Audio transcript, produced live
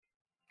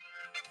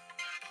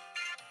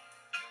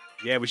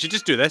Yeah, we should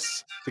just do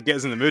this to get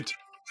us in the mood.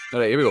 All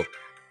right, here we go.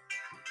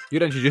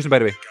 You're introducing, by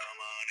the way.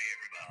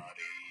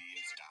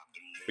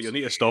 But you'll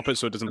need to stop it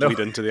so it doesn't No. bleed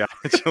into the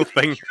actual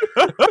thing.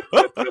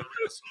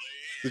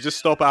 So just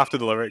stop after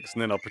the lyrics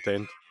and then I'll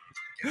pretend.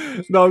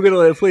 No, I'm going to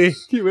let it play.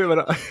 Keep waiting a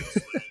minute.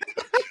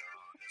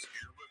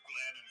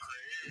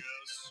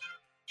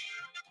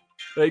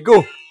 Right,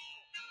 go.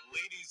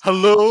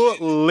 Hello,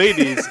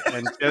 ladies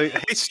and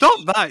hey, stop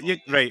that!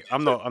 Right,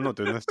 I'm not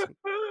doing this.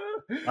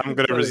 I'm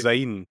going to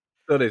resign.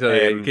 Sorry.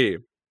 Okay.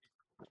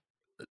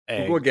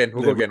 We'll go again.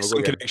 The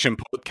Wrestling Connection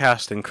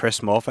podcast and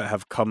Chris Moffat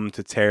have come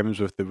to terms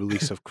with the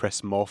release of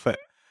Chris Moffat.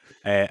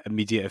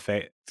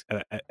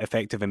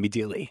 Effective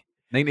immediately.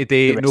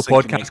 90-day no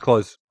podcast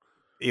clause.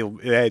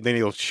 Then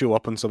he'll show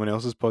up on someone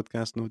else's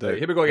podcast, no doubt. Right,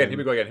 here we go again.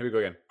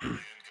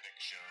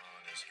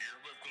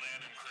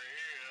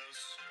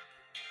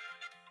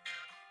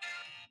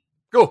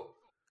 Go.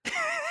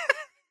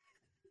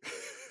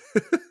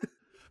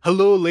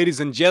 Hello,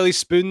 ladies and jelly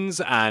spoons,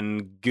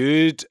 and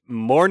good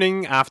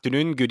morning,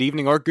 afternoon, good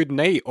evening, or good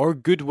night, or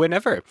good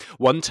whenever.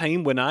 One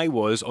time when I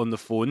was on the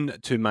phone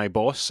to my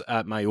boss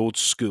at my old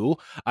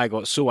school, I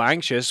got so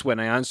anxious when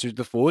I answered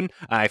the phone,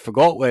 I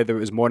forgot whether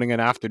it was morning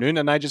and afternoon,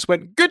 and I just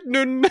went, good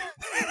noon.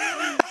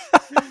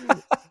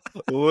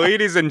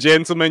 Ladies and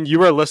gentlemen,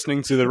 you are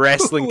listening to the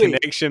Wrestling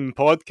Connection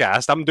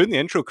podcast. I'm doing the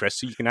intro, Chris,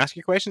 so you can ask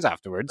your questions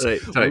afterwards.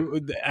 Right.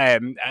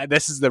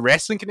 This is the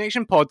Wrestling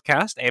Connection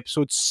podcast,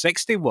 episode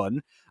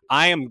 61.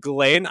 I am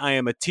Glenn. I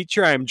am a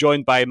teacher. I am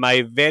joined by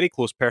my very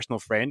close personal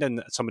friend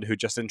and somebody who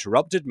just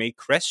interrupted me,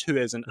 Chris, who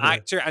is an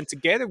actor. And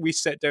together we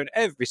sit down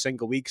every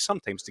single week,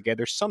 sometimes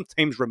together,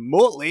 sometimes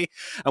remotely,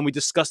 and we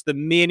discuss the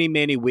many,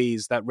 many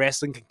ways that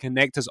wrestling can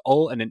connect us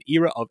all in an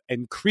era of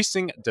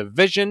increasing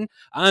division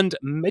and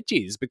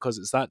midges, because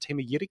it's that time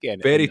of year again.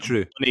 Very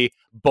true.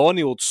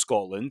 Bonny old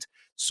Scotland.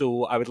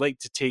 So I would like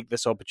to take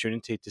this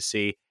opportunity to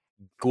say,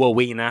 go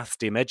away,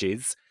 nasty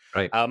midges.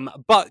 Right.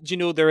 But you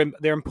know, they're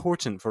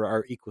important for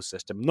our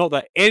ecosystem. Not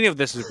that any of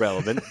this is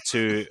relevant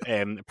to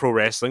pro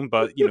wrestling,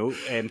 but you know,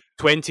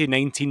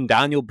 2019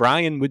 Daniel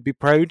Bryan would be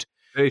proud.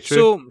 Very true.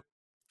 So,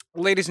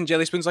 ladies and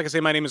jelly spoons, like I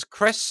say, my name is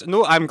Chris.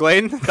 No, I'm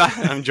Glenn.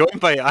 I'm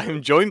joined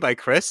by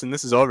Chris, and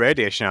this is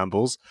already a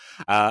shambles.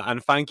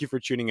 And thank you for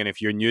tuning in.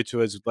 If you're new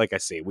to us, like I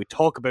say, we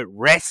talk about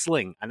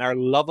wrestling and our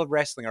love of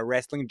wrestling, our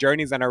wrestling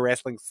journeys, and our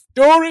wrestling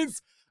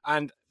stories.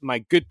 And my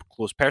good,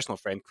 close personal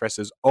friend Chris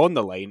is on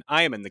the line.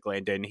 I am in the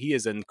Glendon. He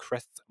is in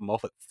Chris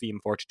Moffat's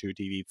CM42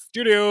 TV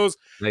studios.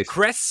 Nice.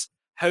 Chris,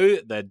 how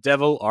the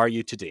devil are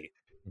you today?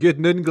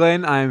 Good noon,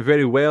 Glenn. I am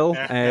very well.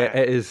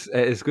 It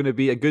is going to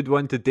be a good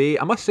one today.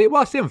 I must say,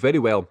 I'm very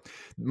well.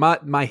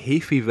 My hay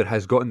fever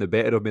has gotten the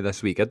better of me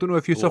this week. I don't know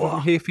if you suffer from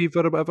hay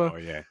fever or whatever. Oh,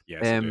 yeah.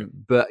 Yes, I do.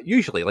 But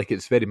usually, like,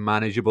 it's very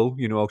manageable.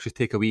 You know, I'll just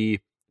take a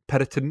wee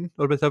Piriton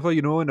or whatever,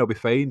 you know, and I'll be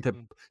fine.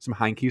 Some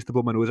hankies to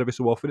blow my nose every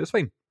so often. It's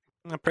fine.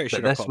 I'm pretty sure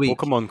I caught a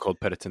Pokemon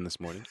called Piriton this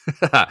morning.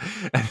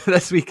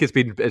 This week it's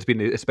been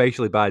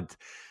especially bad.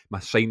 My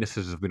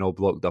sinuses have been all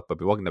blocked up. I've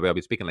been walking away. I've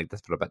been speaking like this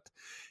for a bit.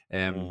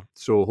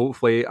 So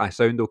hopefully I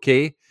sound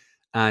okay.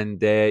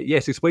 And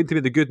yes, explain to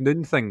me the good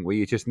noon thing. Were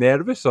you just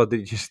nervous, or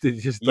did you just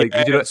did you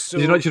not just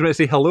want to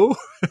say hello?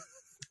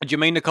 Do you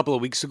mind a couple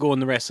of weeks ago on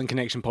the Wrestling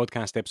Connection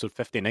podcast, episode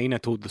 59, I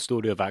told the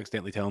story of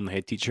accidentally telling the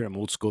head teacher at my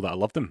old school that I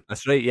loved him?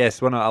 That's right.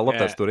 Yes, I love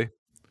that story.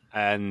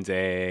 And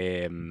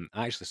I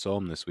actually saw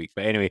him this week.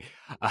 But anyway,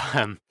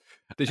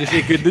 did you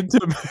say good to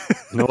him?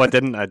 No, I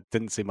didn't. I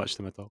didn't say much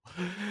to him at all.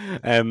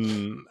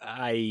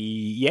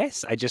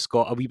 I just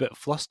got a wee bit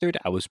flustered.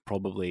 I was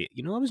probably,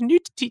 I was new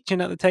to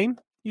teaching at the time.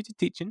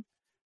 Getting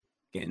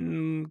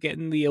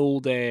the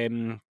old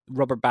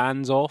rubber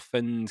bands off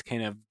and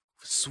kind of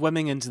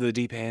swimming into the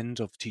deep end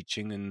of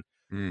teaching and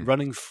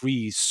running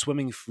free,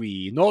 swimming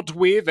free, not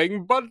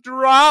waving, but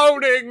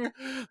drowning.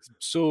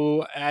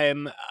 So,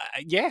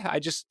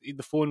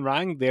 the phone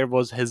rang. There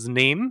was his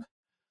name.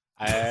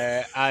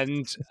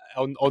 And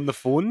on the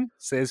phone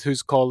says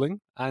who's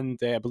calling. And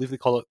I believe they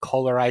call it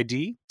caller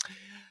ID.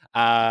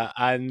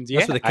 And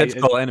yeah. That's what the kids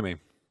call it anyway.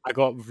 I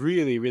got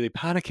really, really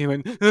panicky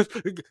and went,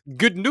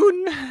 good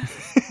noon.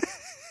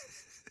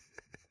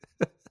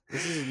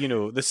 This is,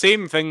 the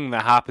same thing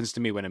that happens to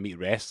me when I meet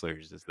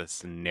wrestlers is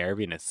this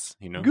nerviness,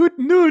 Good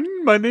noon,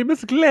 my name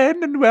is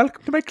Glenn and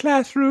welcome to my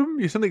classroom.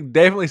 You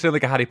definitely sound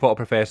like a Harry Potter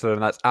professor,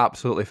 and that's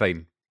absolutely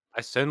fine.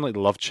 I sound like the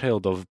love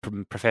child of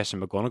Professor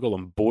McGonagall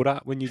on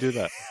Borat when you do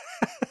that.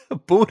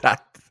 Borat?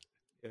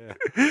 Yeah.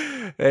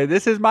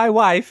 This is my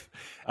wife.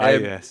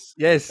 Yes.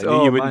 Yes. I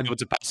knew you wouldn't be able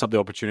to pass up the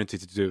opportunity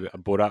to do a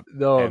Borat.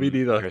 No, me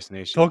neither.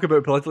 Talk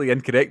about politically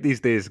incorrect these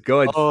days.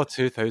 God. Oh,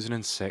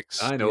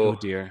 2006. I know. Oh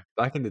dear.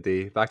 Back in the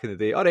day.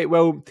 All right.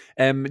 Well, do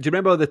you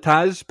remember the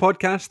Taz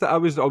podcast that I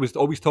was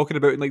always talking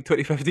about in like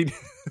 2015?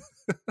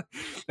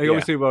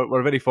 Obviously,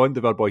 we're very fond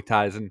of our boy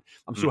Taz, and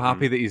I'm so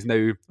happy that he's now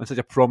in such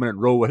a prominent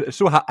role. It's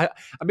it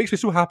makes me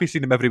so happy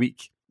seeing him every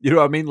week. You know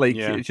what I mean? Like,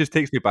 it just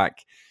takes me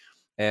back.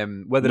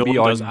 Whether no one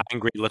does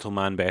angry little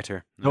man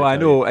better. No, I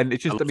know, and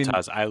it's just,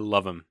 Taz. I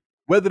love him.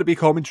 whether it be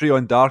commentary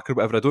on Dark or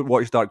whatever. I don't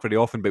watch Dark very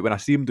often, but when I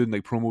see him doing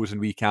like promos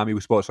and wee cameo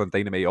spots on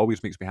Dynamite, it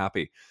always makes me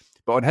happy.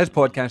 But on his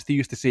podcast, he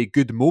used to say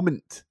 "good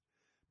moment"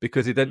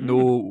 because he didn't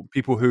know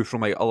people who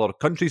from like other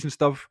countries and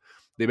stuff.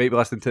 They might be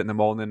listening to it in the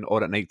morning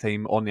or at night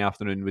time or in the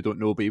afternoon. We don't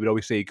know, but he would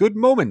always say "good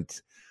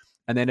moment."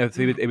 And then if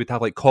he would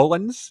have like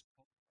call-ins,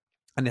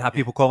 and they have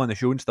people calling the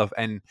show and stuff.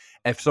 And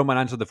if someone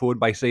answered the phone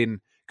by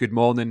saying "good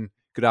morning,"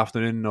 "good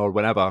afternoon," or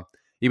whatever,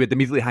 he would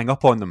immediately hang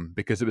up on them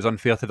because it was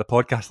unfair to the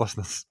podcast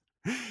listeners.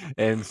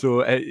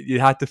 So you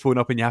had to phone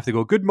up and you have to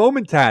go "good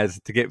moment,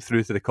 Taz" to get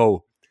through to the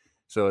call.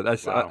 So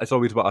that's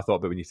always what I thought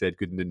about when you said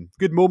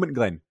good moment,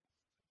 Glenn.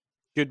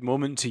 Good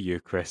moment to you,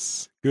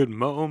 Chris. Good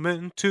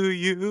moment to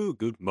you.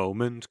 Good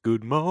moment,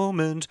 good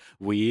moment.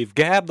 We've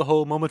gabbed the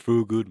whole moment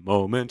through. Good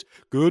moment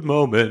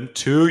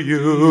to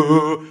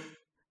you.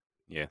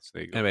 Yes,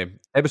 there you go. Anyway,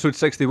 episode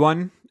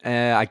 61.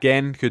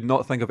 Again, could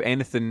not think of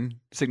anything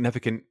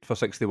significant for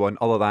 61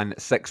 other than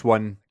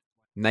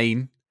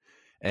 619.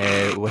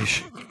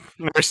 Which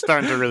we're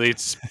starting to really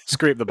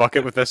scrape the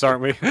bucket with this,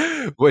 aren't we?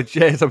 Which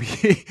is a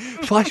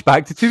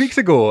flashback to 2 weeks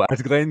ago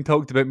as Glenn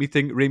talked about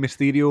meeting Rey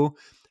Mysterio.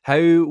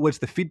 How was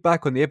the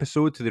feedback on the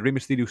episode to the Rey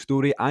Mysterio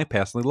story? I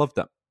personally loved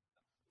it.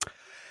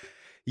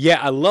 Yeah,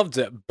 I loved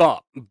it,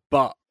 but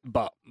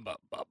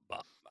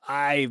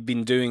I've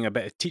been doing a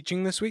bit of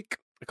teaching this week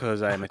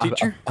because I'm a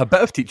teacher. A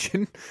bit of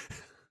teaching.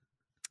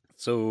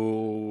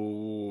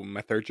 So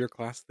my third year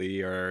class, they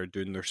are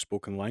doing their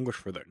spoken language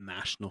for their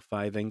National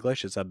 5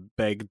 English. It's a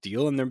big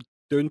deal, and they're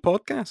doing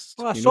podcasts.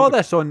 Well, I saw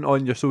this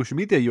on your social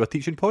media. You were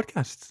teaching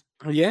podcasts.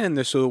 Yeah,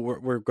 and so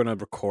we're going to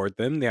record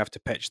them. They have to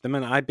pitch them,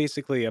 and I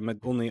basically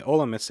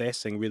all I'm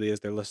assessing really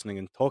is their listening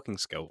and talking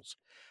skills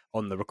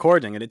on the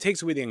recording, and it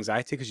takes away the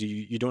anxiety because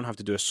you don't have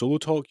to do a solo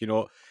talk.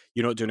 You're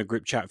not doing a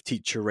group chat of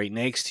teacher right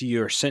next to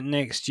you or sitting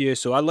next to you.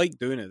 So I like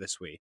doing it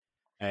this way.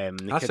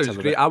 That sounds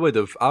great. I would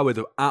have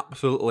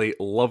absolutely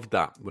loved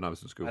that when I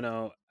was in school. I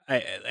know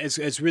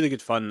it's really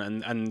good fun,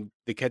 and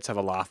the kids have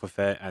a laugh with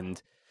it,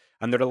 and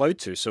they're allowed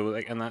to. So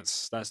and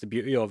that's the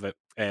beauty of it.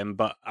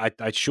 But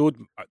I showed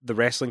the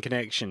Wrestling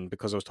Connection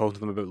because I was talking to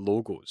them about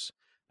logos.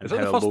 Is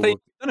that the first time you've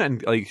done it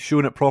and like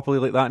showing it properly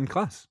like that in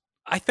class?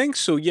 I think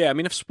so, yeah. I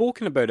mean, I've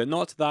spoken about it,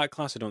 not to that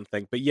class, I don't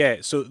think. But yeah,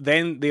 so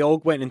then they all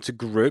went into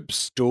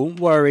groups. Don't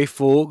worry,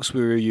 folks.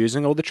 We were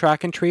using all the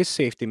track and trace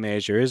safety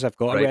measures. I've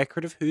got a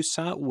record of who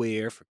sat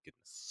where, for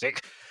goodness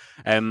sake.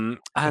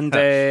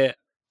 After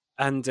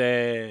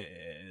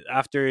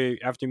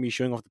me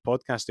showing off the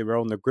podcast, they were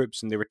all in their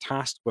groups and they were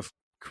tasked with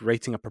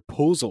writing a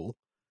proposal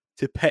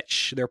to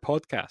pitch their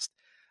podcast.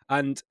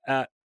 And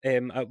at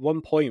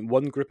one point,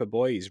 one group of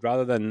boys,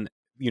 rather than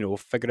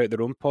figure out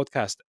their own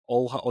podcast,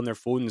 all on their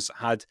phones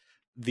had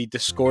the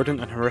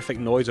discordant and horrific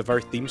noise of our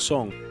theme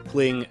song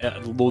playing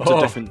at loads of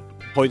different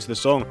points of the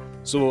song.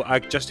 So I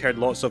just heard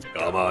lots of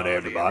 "Come on,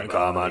 everybody!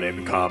 Come on,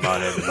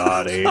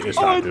 everybody! It's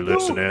time to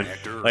listening."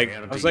 Like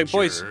I was like,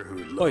 boys,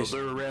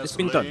 it's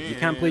been done. You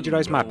can't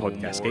plagiarize my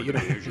podcast. Get your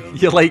own.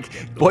 You're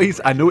like,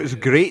 boys, I know it's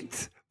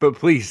great, but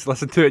please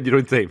listen to it in your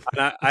own time.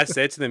 And I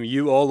said to them,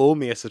 you all owe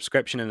me a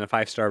subscription and a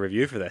 5-star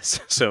review for this.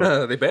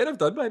 So they better have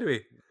done, by the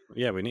way.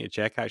 Yeah, we need to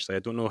check, actually. I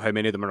don't know how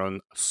many of them are on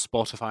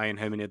Spotify and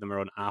how many of them are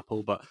on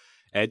Apple, but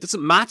it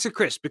doesn't matter,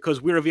 Chris,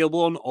 because we're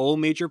available on all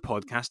major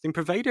podcasting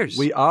providers.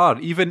 We are.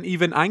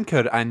 Even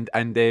Anchor and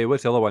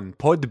what's the other one?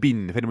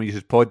 Podbean. If anyone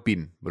uses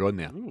Podbean, we're on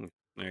there.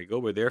 There you go.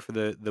 We're there for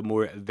the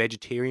more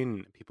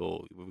vegetarian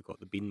people. We've got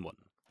the bean one.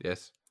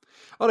 Yes.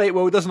 All right,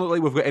 well, it doesn't look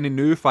like we've got any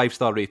new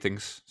 5-star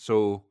ratings,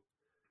 so...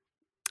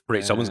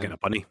 Right, someone's getting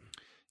a punny.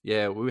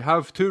 Yeah, we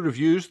have 2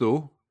 reviews,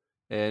 though.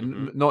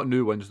 Not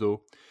new ones,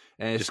 though.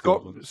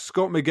 Scott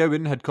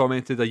McGowan had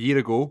commented a year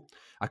ago,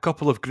 a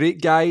couple of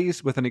great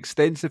guys with an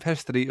extensive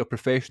history of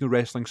professional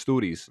wrestling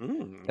stories.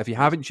 If you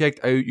haven't checked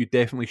out, you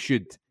definitely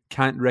should.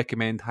 Can't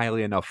recommend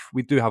highly enough.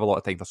 We do have a lot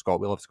of time for Scott.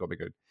 We love Scott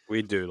McGowan.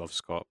 We do love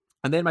Scott.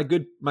 And then my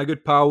good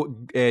pal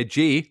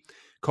Jay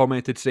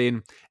commented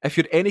saying, if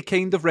you're any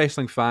kind of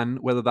wrestling fan,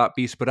 whether that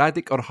be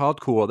sporadic or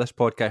hardcore, this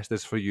podcast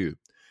is for you.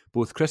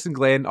 Both Chris and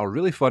Glenn are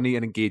really funny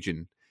and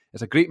engaging.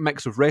 It's a great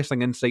mix of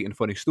wrestling insight and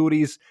funny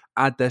stories.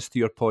 Add this to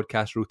your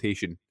podcast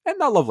rotation. Isn't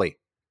that lovely?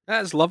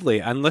 That is lovely.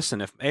 And listen,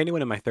 if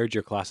anyone in my third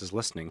year class is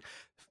listening,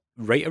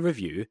 write a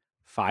review,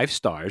 5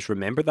 stars.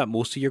 Remember that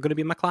most of you are going to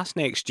be in my class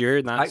next year.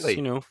 And that's,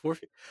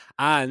 forfeit.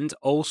 And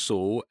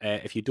also,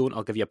 if you don't,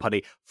 I'll give you a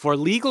punny. For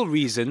legal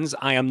reasons,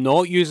 I am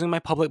not using my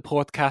public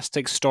podcast to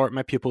extort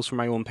my pupils for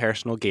my own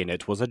personal gain.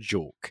 It was a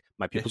joke.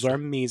 My pupils are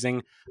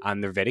amazing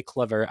and they're very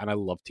clever and I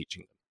love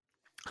teaching them.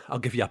 I'll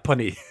give you a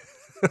punny.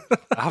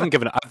 I've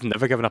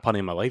never given a punny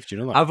in my life. Do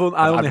you know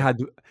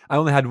that? I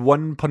only had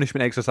one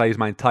punishment exercise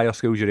my entire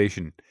school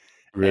duration.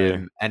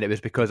 Really? And it was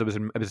because it was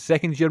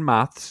second year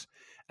maths,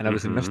 and I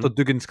was in Mr.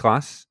 Dugan's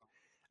class.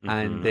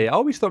 And I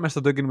always thought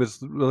Mr. Dugan was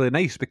really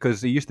nice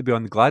because he used to be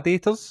on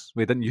Gladiators.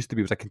 Well, he didn't used to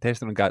be. He was a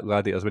contestant on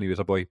Gladiators when he was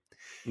a boy.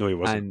 No, he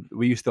wasn't. And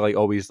we used to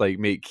always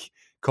make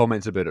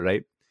comments about it,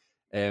 right?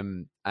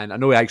 And I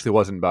know he actually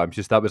wasn't, but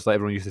that was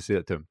everyone used to say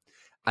it to him.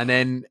 And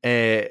then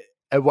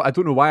I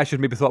don't know why. I should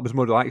maybe thought it was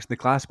more relaxed in the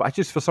class, but I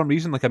just, for some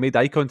reason, like I made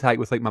eye contact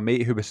with like my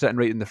mate who was sitting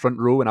right in the front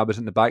row and I was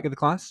in the back of the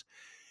class.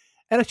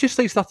 And I just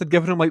like started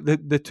giving him like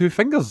the two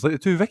fingers, like the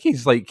two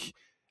Vickies. Like,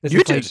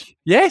 you did? Like,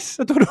 yes,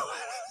 I don't know.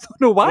 I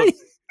don't know why.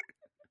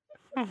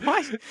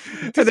 Why?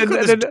 Because you've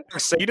got this dark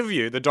side of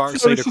you, the dark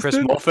side of Chris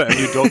Moffat, a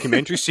new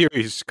documentary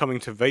series coming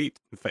to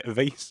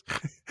Vice.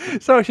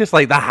 So I was just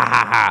like,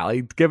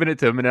 like giving it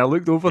to him, and I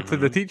looked over to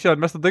the teacher,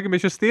 and Mr. Duggan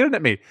was just staring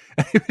at me.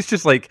 And he was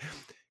just like,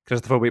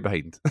 Christopher, wait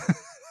behind.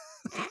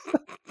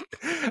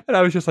 And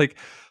I was just like,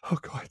 oh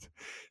God.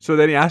 So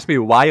then he asked me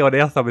why on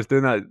earth I was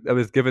doing that. I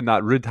was giving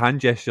that rude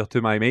hand gesture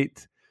to my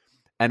mate.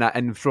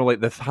 And for like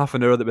the half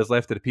an hour that was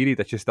left of the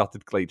period, I just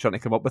started like trying to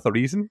come up with a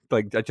reason,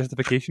 like a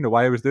justification of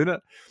why I was doing it.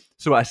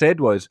 So what I said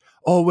was,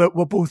 "Oh,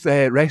 we're both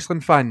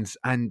wrestling fans,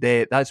 and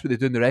that's what they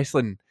do in the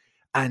wrestling."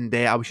 And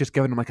I was just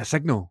giving them like a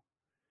signal.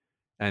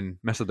 And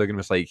Mr. Duggan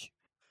was like,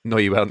 "No,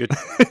 you weren't."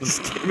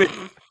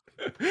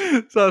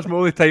 So that's my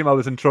only time I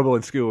was in trouble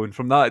in school, and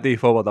from that day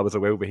forward, I was a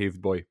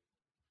well-behaved boy.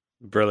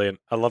 Brilliant.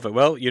 I love it.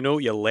 Well, you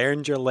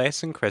learned your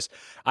lesson, Chris.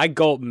 I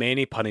got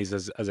many punnies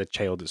as a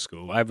child at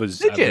school.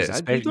 Did you?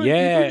 You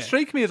don't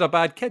strike me as a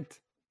bad kid.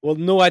 Well,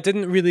 no, I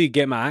didn't really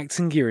get my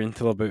acting gear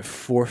until about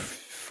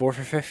fourth or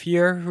fifth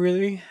year,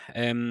 really.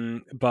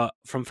 But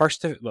from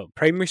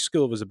primary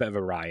school was a bit of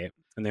a riot,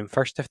 and then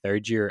first to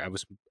third year, I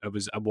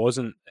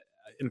wasn't.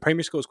 In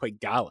primary school, I was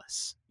quite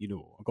gallous. I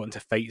got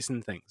into fights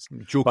and things.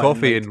 Joe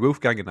Coffey and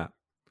Wolfgang and that.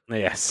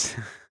 Yes.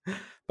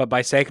 But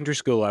by secondary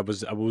school, I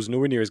was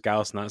nowhere near as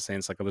gallous in that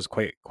sense. Like I was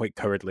quite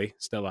cowardly.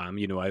 Still am.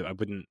 I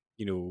wouldn't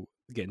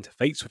get into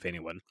fights with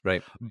anyone.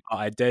 Right.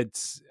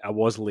 But I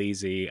was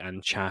lazy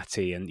and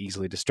chatty and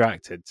easily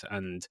distracted,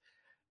 and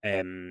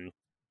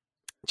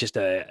just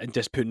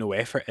put no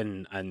effort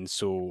in, and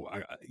so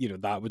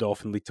that would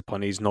often lead to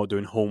punnies, not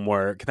doing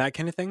homework, that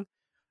kind of thing.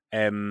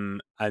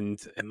 And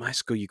in my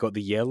school, you got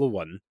the yellow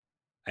one.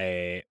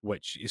 So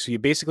you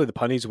basically, the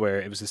punnies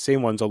were, it was the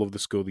same ones all over the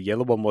school. The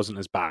yellow one wasn't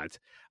as bad,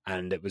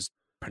 and it was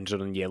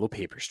printed on yellow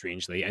paper,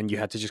 strangely, and you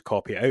had to just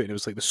copy it out, and it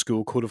was like the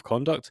school code of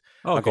conduct.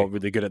 Okay. I got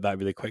really good at that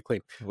really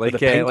quickly.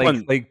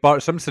 Like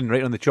Bart Simpson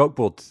right on the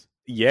chalkboard.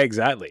 Yeah,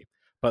 exactly.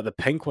 But the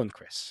pink one,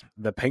 Chris,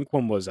 the pink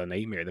one was a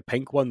nightmare. The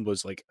pink one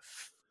was like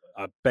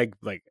a big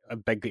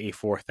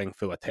A4 thing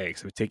full of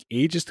text. It would take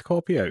ages to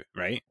copy out,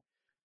 right?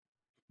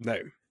 Now,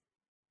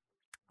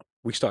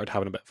 we started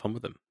having a bit of fun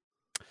with them.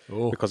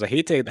 Oh. Because I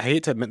hate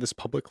to admit this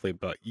publicly,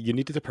 but you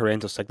needed a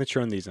parental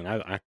signature on these, and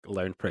I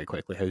learned pretty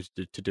quickly how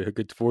to do a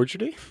good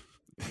forgery.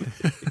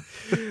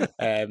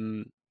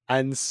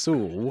 And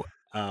so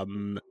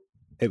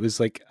it was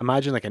like,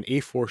 imagine like an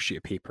A4 sheet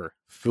of paper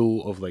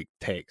full of like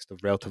text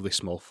of relatively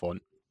small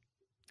font.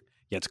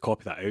 You had to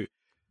copy that out.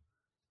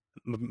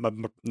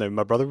 Now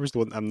my brother was the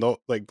one. I'm not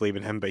like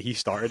blaming him, but he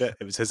started it.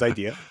 It was his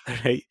idea,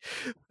 right?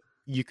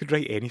 You could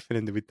write anything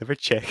and they would never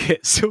check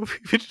it. So we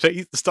would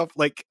write stuff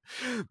like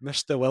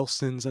Mr.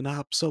 Wilson's an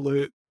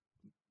absolute,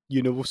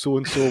 so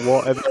and so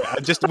whatever.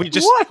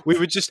 We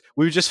would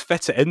just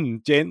fit it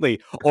in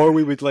gently, or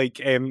we would do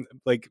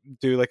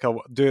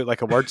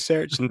a word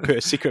search and put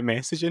a secret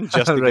message in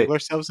just to right. give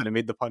ourselves, and it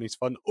made the punnies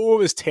fun. Oh, it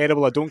was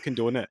terrible. I don't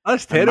condone it.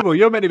 That's terrible.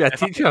 You're meant to be a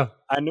teacher.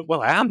 I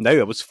am now.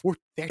 I was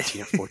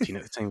 13 or 14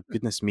 at the time.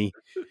 Goodness me.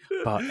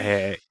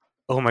 But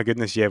oh my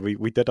goodness, yeah,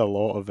 we did a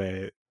lot of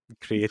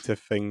creative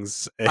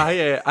things.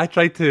 I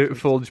tried to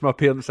forge my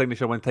parents'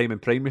 signature one time in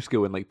primary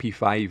school in like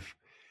P5.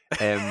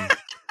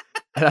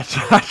 And I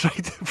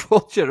tried to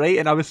forge it, right?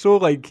 And I was so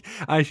like,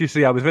 as you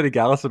say, I was very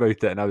gallous about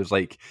it. And I was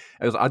like,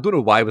 I don't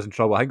know why I was in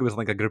trouble. I think it was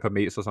like a group of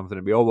mates or something.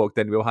 And we all walked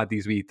in, we all had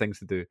these wee things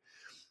to do.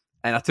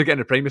 And I took it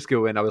into primary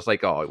school and I was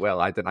like, oh,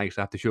 well, I didn't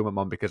actually have to show my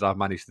mum because I've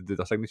managed to do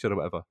the signature or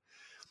whatever.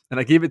 And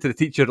I gave it to the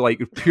teacher,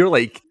 like pure,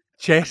 like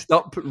chest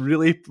up,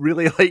 really,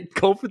 really like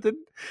confident.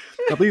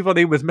 I believe her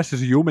name was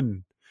Mrs.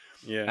 Yeoman.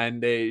 Yeah.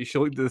 And she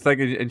looked at the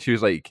thing and she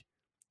was like,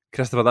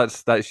 Christopher,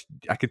 that's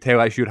I could tell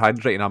that's your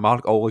handwriting. I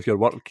mark all of your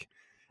work.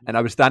 And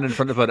I was standing in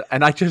front of her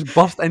and I just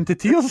burst into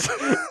tears.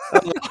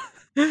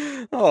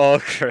 Oh,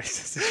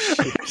 Christ.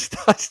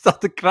 I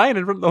started crying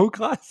in front of the whole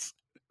class.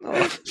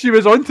 Oh. She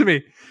was on to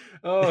me.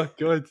 Oh,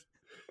 God.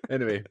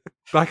 Anyway,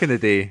 back in the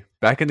day,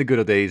 back in the good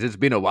old days. It's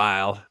been a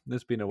while.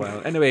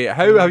 Anyway,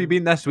 how have you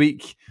been this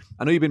week?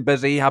 I know you've been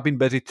busy. I've been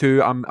busy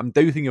too. I'm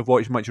doubting you've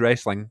watched much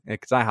wrestling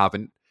because I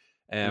haven't.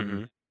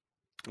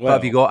 Well,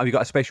 have you got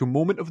a special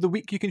moment of the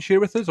week you can share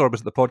with us, or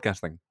was it the podcast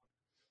thing?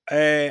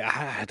 I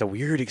had a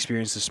weird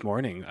experience this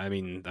morning. I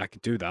mean, I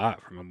could do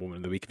that from a moment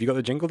of the week. Have you got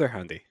the jingle there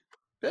handy?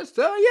 Yes,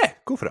 yeah,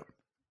 go for it.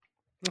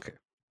 Okay.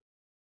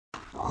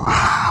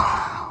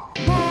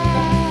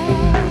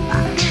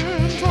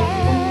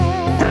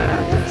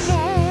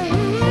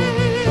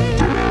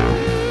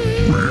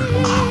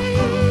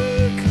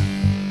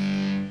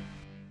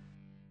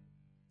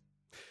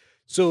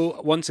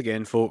 So, once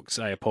again, folks,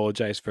 I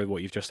apologise for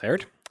what you've just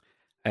heard.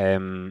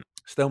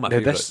 Still my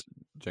favourite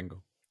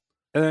jingle.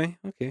 Okay,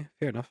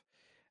 fair enough.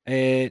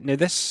 Now,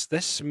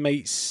 this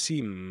might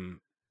seem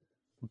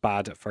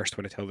bad at first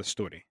when I tell the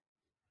story,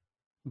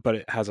 but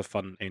it has a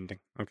fun ending,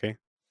 okay?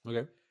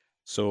 Okay.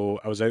 So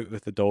I was out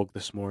with the dog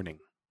this morning,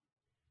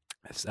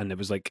 and it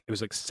was like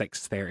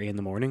 6:30 in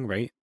the morning,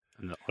 right?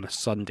 And on a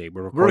Sunday,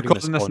 we're We're recording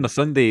this recording this on on. a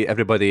Sunday,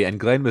 everybody, and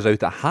Glenn was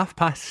out at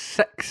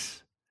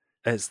 6:30.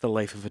 It's the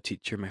life of a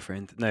teacher, my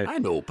friend. Now, I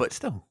know, but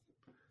still.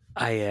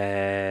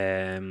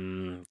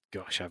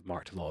 gosh, I've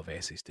marked a lot of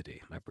essays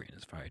today. My brain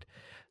is fried.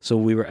 So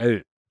we were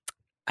out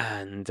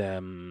and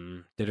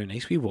did a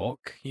nice wee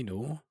walk,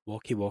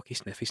 walkie,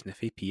 sniffy,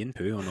 sniffy, pee and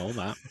poo and all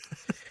that.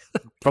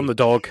 From the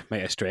dog,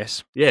 might I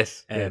stress.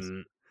 Yes.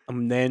 And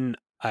then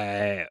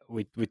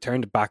we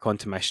turned back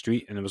onto my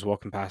street, and I was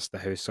walking past the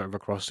house sort of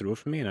across the road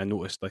from me, and I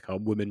noticed like a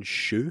woman's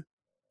shoe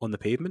on the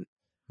pavement.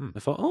 I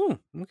thought, oh,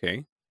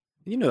 okay.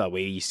 You know that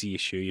way you see a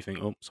shoe, you think,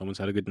 oh, someone's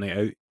had a good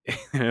night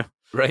out.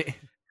 Right.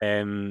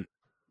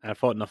 I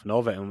thought nothing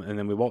of it, and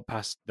then we walked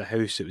past the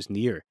house it was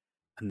near,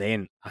 and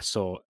then I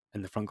saw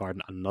in the front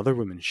garden another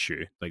woman's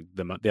shoe, like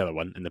the other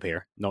one in the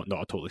pair, not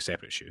a totally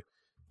separate shoe.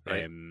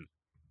 Right.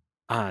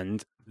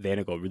 And then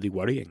it got really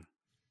worrying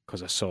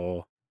because I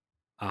saw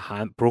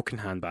a broken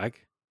handbag,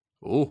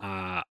 Oh.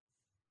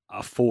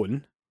 a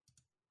phone,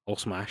 all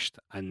smashed,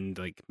 and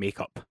like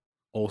makeup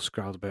all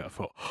scrawled about. I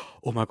thought,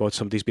 oh my god,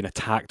 somebody's been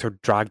attacked or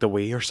dragged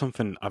away or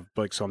something.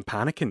 So I'm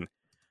panicking,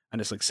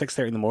 and it's like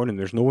 6:30 in the morning.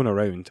 There's no one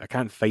around. I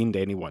can't find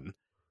anyone.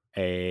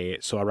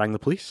 So I rang the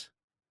police,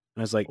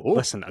 and I was like,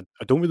 listen, I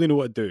don't really know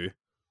what to do,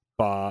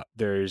 but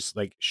there's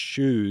like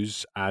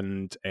shoes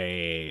and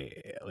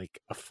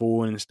like a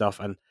phone and stuff,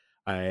 and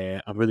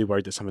I'm really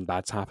worried that something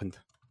bad's happened.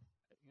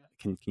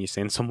 Can you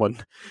send someone?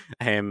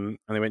 And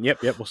they went, yep,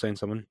 we'll send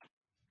someone.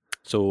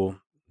 So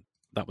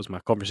that was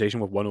my conversation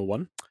with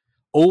 101.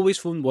 Always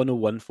phone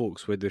 101,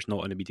 folks, where there's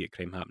not an immediate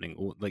crime happening.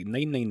 Like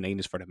 999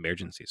 is for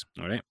emergencies.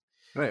 All right.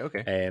 Right.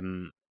 Okay.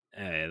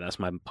 That's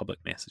my public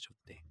message of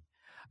the day.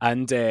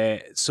 And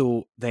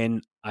so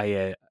then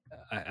I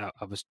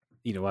was,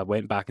 I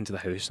went back into the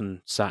house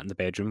and sat in the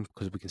bedroom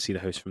because we can see the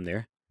house from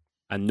there.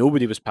 And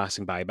nobody was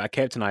passing by, but I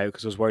kept an eye out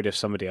because I was worried if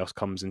somebody else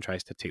comes and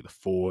tries to take the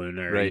phone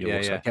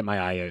or, so I kept my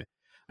eye out.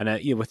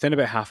 And within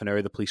about half an hour,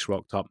 the police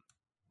rocked up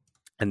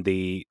and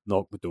they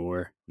knocked the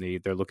door.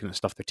 They're looking at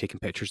stuff, they're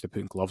taking pictures, they're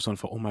putting gloves on.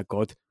 For oh my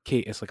god,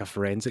 Kate, it's like a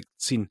forensic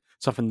scene.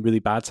 Something really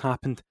bad's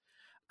happened.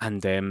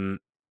 And they're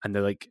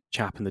like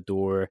chapping the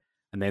door,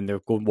 and then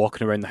they're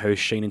walking around the house,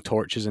 shining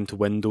torches into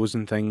windows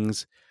and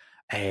things.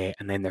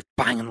 And then they're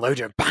banging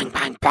louder, bang,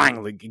 bang,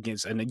 bang, like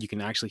against, and you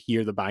can actually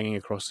hear the banging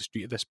across the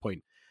street at this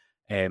point.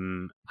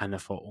 And I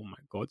thought, oh my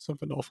god,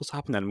 something awful's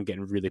happened, and I'm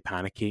getting really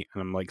panicky,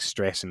 and I'm like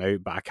stressing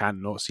out, but I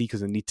can't not see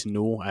because I need to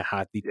know. I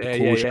had the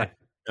closure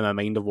in my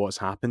mind of what's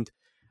happened,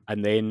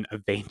 and then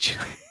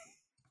eventually,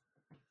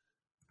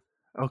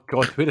 oh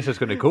god, where is this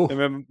going to go?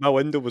 my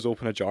window was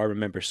open ajar.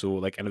 Remember, so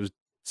like, and it was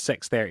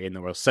 6:30 in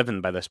the world,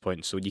 7 by this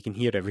point, so you can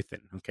hear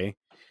everything. Okay,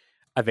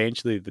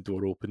 eventually the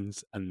door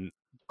opens, and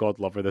God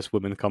love her, this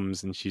woman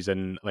comes, and she's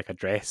in like a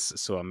dress,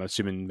 so I'm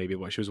assuming maybe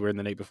what she was wearing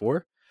the night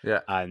before. Yeah,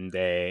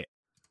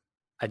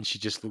 and she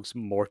just looks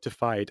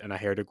mortified, and I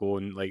heard her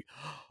going like,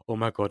 oh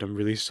my god, I'm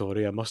really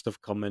sorry, I must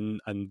have come in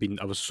and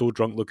I was so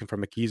drunk looking for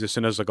my keys. As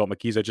soon as I got my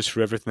keys, I just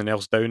threw everything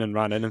else down and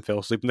ran in and fell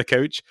asleep on the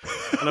couch.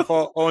 And I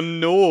thought, oh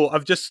no,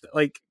 I've just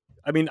like,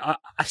 I mean,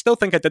 I still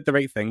think I did the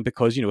right thing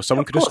because,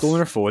 someone could have stolen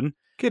her phone.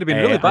 Could have been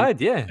really bad,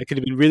 yeah. It could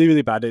have been really,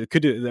 really bad. It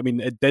could have, I mean,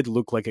 it did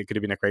look like it could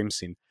have been a crime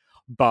scene.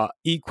 But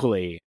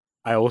equally,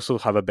 I also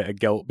have a bit of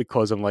guilt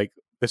because I'm like,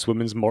 this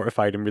woman's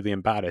mortified and really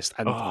embarrassed.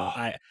 And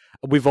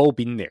we've all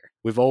been there.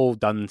 We've all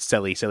done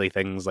silly, silly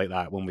things like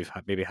that when we've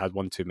maybe had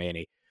one too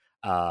many.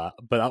 But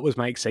that was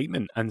my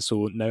excitement. And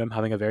so now I'm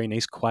having a very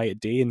nice quiet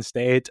day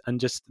instead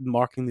and just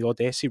marking the odd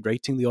essay,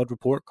 writing the odd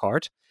report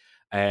card.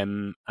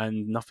 And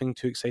nothing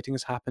too exciting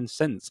has happened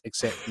since,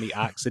 except me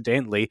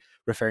accidentally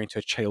referring to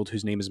a child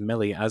whose name is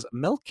Millie as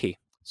Milky.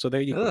 So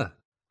there you go.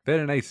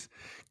 Very nice.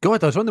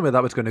 God, I was wondering where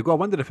that was going to go. I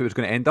wondered if it was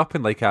going to end up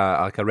in like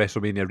a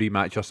WrestleMania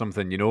rematch or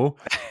something,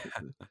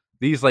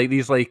 This is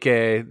like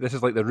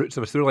the roots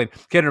of a storyline.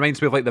 Kind of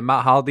reminds me of like the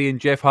Matt Hardy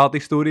and Jeff Hardy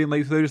story in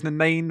like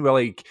 2009, where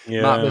like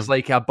Matt was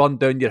like, I burned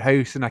down your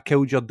house and I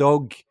killed your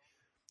dog.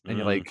 And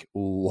you're like,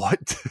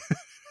 what?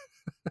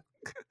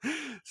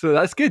 So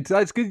that's good.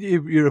 That's good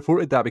you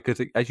reported that because,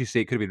 as you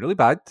say, it could have been really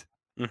bad.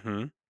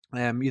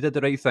 Mm-hmm. You did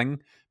the right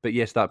thing. But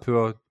yes, that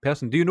poor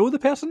person. Do you know the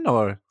person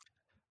or?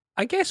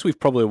 I guess we've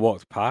probably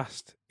walked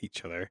past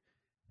each other.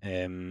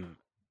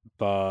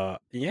 But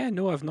yeah,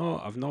 no, I've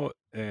not. Well,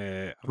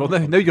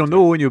 now you'll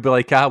know and you'll be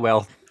like,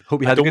 well,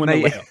 hope you had a good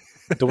night.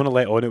 I don't want to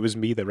let on it was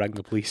me that rang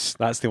the police.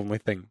 That's the only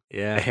thing.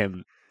 Yeah.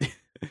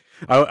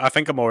 I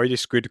think I'm already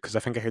screwed because I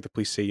think I heard the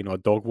police say, a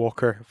dog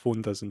walker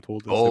phoned us and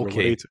told us they were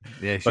worried.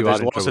 Yeah, but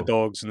there's lots of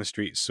dogs in the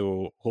streets,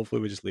 so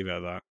hopefully we just leave it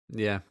at that.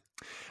 Yeah.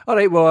 All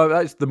right, well,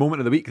 that's the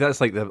moment of the week.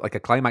 That's like a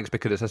climax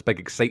because it's this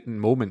big exciting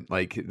moment.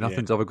 Like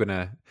nothing's ever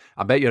gonna.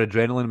 I bet your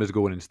adrenaline was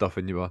going and stuff,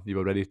 and you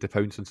were ready to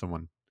pounce on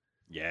someone.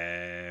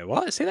 Yeah.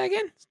 What? Say that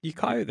again. You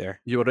cut out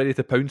there. You were ready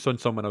to pounce on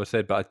someone. I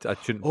said, but I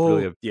shouldn't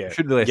really.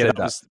 Shouldn't really have said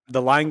that.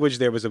 The language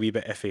there was a wee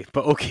bit iffy,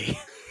 but okay.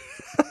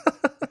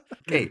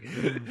 Okay.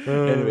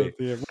 Anyway,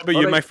 what about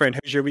you, my friend?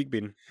 How's your week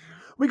been?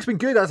 Week's been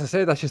good, as I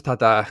said.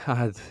 I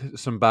had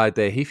some bad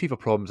hay fever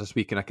problems this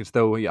week, and I think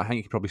you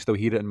can probably still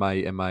hear it in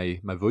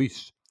my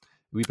voice.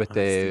 A wee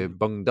bit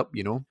bunged up,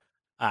 you know.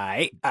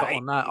 Aye. But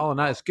on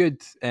that, it's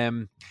good.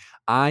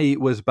 I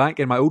was back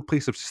in my old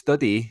place of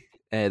study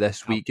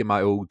this week in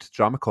my old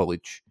drama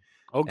college.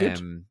 Oh,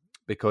 good.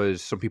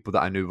 Because some people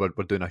that I knew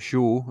were doing a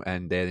show,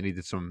 and they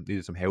needed some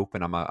help,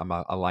 and I'm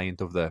a alliant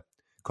of the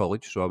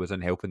college, so I was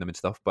in helping them and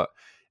stuff. But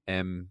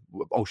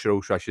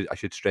also I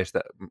should stress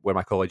that where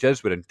my college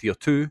is, we're in tier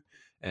 2,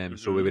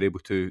 so we were able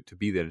to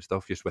be there and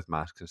stuff, just with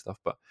masks and stuff.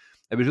 But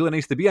it was really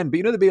nice to be in. But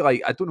you know, the be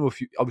like, I don't know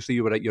if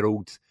you were at your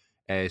old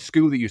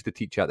school that you used to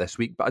teach at this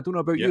week, but I don't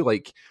know about you.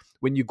 Like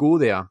when you go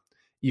there,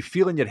 you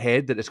feel in your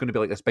head that it's going to be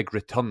like this big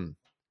return.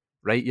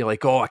 Right, you're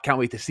like, oh, I can't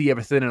wait to see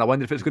everything, and I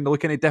wonder if it's going to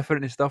look any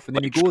different and stuff. And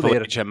then like you go Triple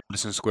there, H at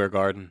Madison Square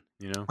Garden,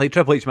 you know, like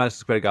Triple H Madison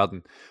Square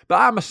Garden.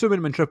 But I'm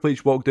assuming when Triple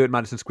H walked out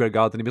Madison Square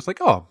Garden, he was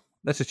like, oh,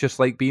 this is just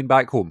like being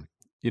back home,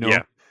 you know.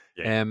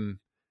 Yeah.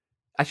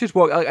 I just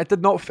walked. It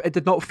did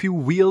not feel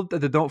weird. It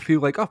did not feel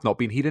like I've not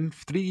been here in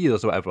 3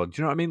 years or whatever. Do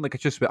you know what I mean? Like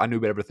I knew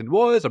where everything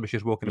was. I was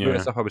just walking about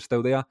and stuff. I was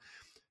still there.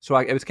 So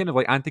it was kind of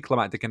like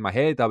anticlimactic in my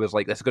head. I was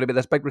like, this is going to be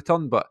this big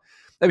return, but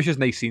it was just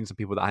nice seeing some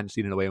people that I hadn't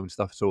seen in a while and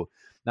stuff. So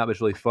that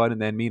was really fun.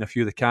 And then me and a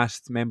few of the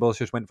cast members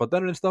just went for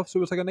dinner and stuff. So it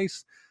was like a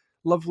nice,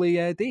 lovely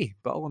day.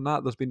 But other than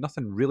that, there's been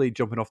nothing really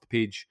jumping off the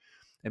page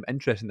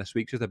interesting this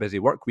week. Just a busy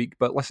work week.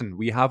 But listen,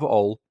 we have it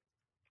all.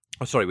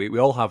 Oh, sorry, we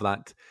all have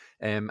that.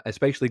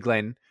 Especially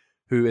Glenn,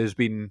 who has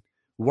been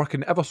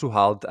working ever so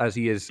hard as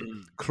he is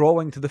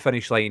crawling to the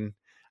finish line.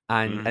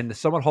 And in the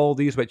summer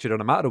holidays, which are in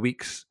a matter of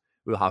weeks,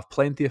 we'll have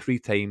plenty of free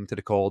time to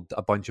record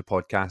a bunch of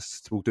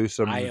podcasts. We'll do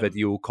some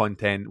video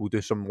content. We'll do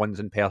some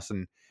ones in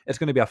person. It's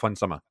going to be a fun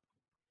summer.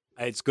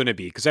 It's going to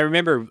be, because I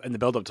remember in the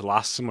build up to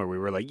last summer, we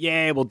were like,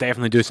 yeah, we'll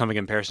definitely do something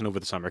in person over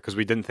the summer, because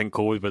we didn't think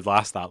COVID would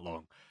last that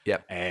long.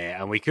 Yep.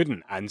 And we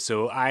couldn't. And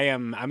so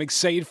I'm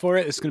excited for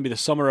it. It's going to be the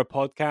summer of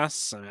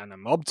podcasts, and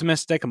I'm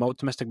optimistic. I'm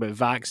optimistic about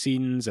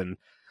vaccines and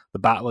the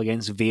battle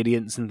against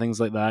variants and things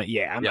like that.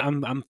 Yeah,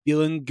 I'm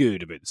feeling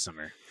good about the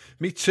summer.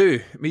 Me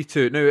too.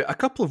 Now, a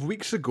couple of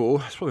weeks ago,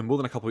 it's probably more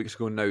than a couple of weeks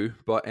ago now,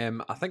 but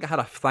I think I had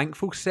a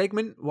thankful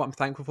segment, what I'm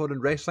thankful for in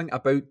wrestling,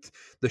 about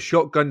the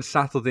Shotgun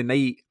Saturday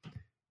Night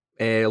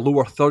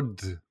lower third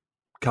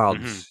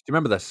cards. Do you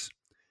remember this?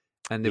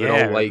 And they were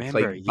all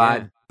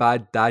like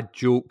bad dad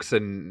jokes,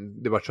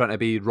 and they were trying to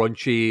be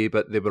raunchy,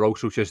 but they were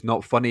also just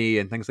not funny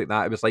and things like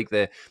that. It was like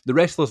the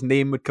wrestler's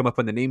name would come up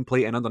on the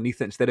nameplate, and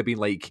underneath it, instead of being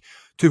like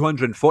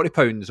 240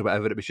 pounds or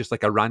whatever, it was just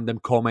like a random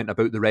comment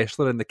about the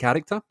wrestler and the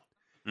character.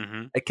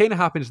 It kind of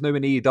happens now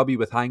in AEW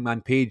with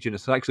Hangman Page, and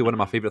it's actually one of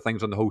my favourite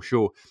things on the whole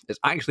show. It's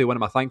actually one of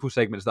my thankful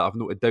segments that I've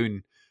noted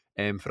down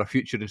for a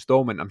future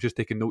instalment. I'm just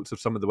taking notes of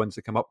some of the ones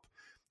that come up,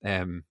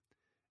 and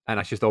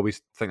I just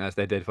always think that's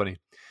dead funny.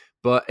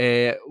 But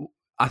I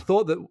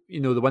thought that,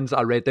 the ones that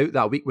I read out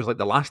that week was like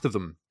the last of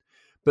them,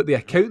 but the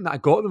account that I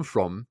got them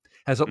from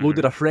has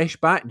uploaded a fresh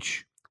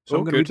batch, so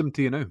I'm going to read them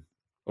to you now.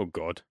 Oh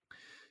God.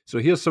 So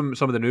here's some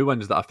of the new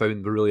ones that I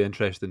found were really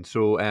interesting.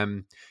 So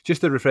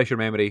just to refresh your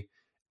memory,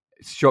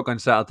 Shotgun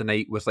Saturday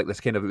Night was like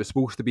this it was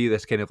supposed to be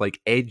this kind of like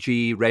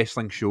edgy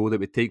wrestling show that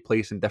would take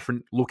place in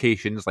different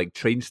locations like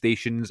train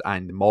stations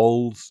and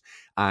malls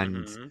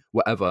and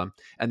whatever.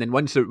 And then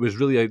once it was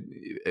really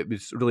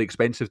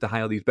expensive to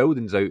hire these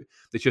buildings out,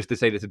 they just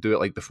decided to do it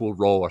like before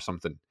Raw or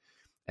something.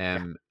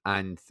 And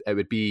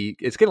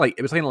it was kind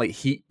of like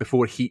Heat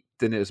before Heat,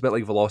 and it was a bit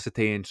like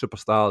Velocity and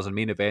Superstars and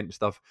Main Event and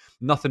stuff.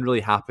 Nothing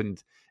really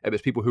happened. It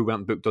was people who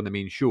weren't booked on the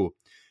main show.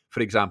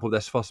 For example,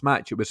 this first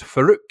match, it was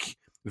Farouk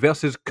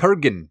versus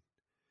Kurgan,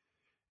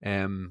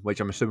 which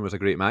I'm assuming was a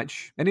great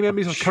match. Any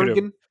memories of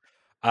Kurgan?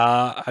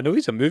 I know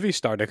he's a movie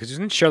star now because he's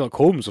in Sherlock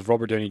Holmes with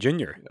Robert Downey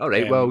Jr. All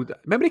right, well,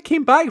 remember he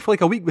came back for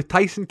like a week with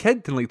Tyson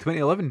Kidd in like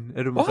 2011.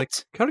 Everyone was like,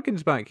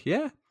 Kurgan's back,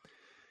 yeah.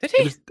 Did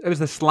he? It was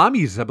the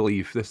Slammies, I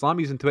believe. The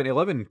Slammies in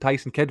 2011.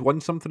 Tyson Kidd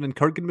won something and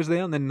Kurgan was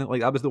there, and then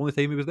like that was the only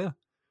time he was there.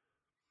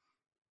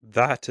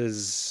 That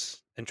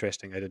is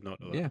interesting. I did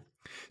not know that. Yeah.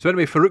 So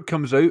anyway, Farouk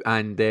comes out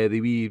and the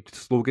wee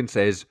slogan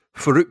says,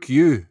 Farouk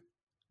you.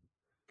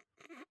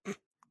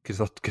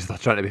 Because they're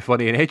trying to be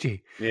funny and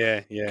edgy.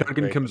 Yeah.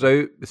 Kurgan comes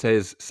out, it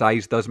says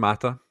size does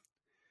matter.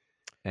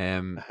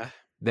 Then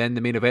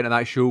the main event of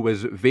that show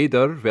was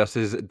Vader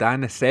versus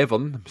Dan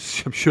Severn.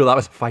 I'm sure that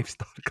was a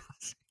 5-star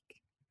classic.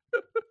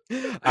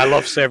 I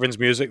love Severn's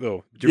music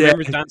though. Do you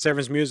remember Dan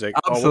Severn's music?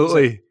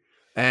 Absolutely.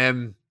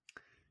 Well,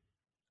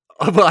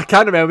 I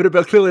can't remember it,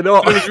 but clearly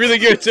not. It was really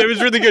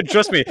good.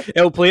 Trust me.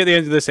 It'll play at the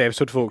end of this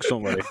episode, folks.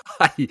 Don't worry.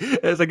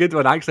 It's a good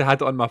one. I actually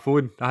had it on my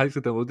phone. I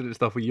actually downloaded it and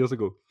stuff years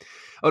ago.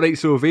 All right,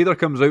 so Vader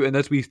comes out, and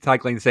this week's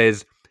tagline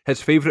says,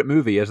 his favourite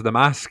movie is The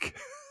Mask.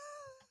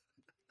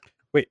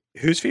 Wait,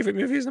 whose favourite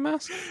movie is The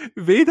Mask?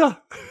 Vader.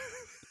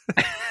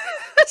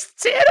 That's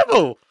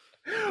terrible.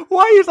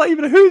 Why is that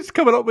even? Who's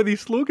coming up with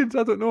these slogans?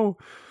 I don't know.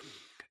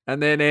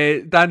 And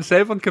then Dan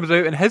Severn comes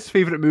out, and his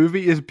favourite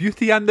movie is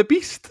Beauty and the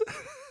Beast.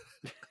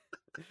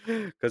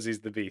 Because he's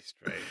the Beast,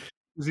 right?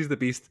 He's the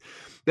beast.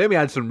 Then we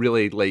had some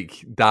really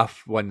like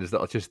daft ones that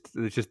are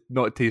just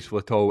not tasteful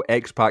at all.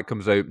 X-Pac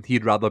comes out.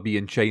 He'd rather be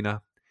in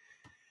China.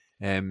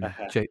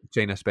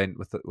 China spent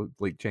with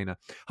like China.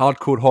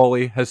 Hardcore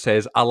Holly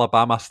says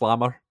Alabama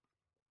Slammer.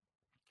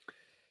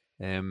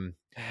 Then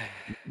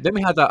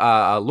we had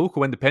a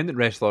local independent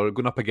wrestler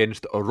going up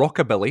against a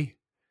Rockabilly,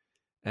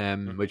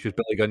 which was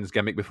Billy Gunn's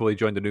gimmick before he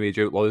joined the New Age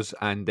Outlaws,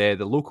 and the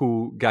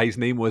local guy's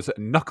name was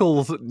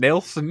Knuckles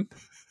Nelson.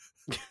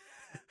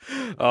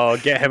 Oh,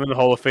 get him in the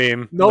Hall of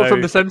Fame. Not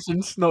from The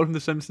Simpsons. Not from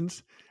The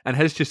Simpsons. And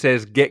his just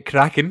says, get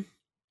cracking,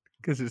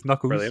 because it's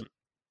Knuckles. Brilliant.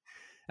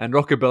 And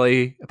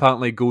Rockabilly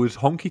apparently goes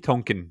honky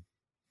tonkin',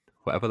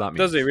 whatever that means.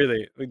 Does he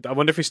really? I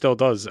wonder if he still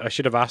does. I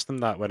should have asked him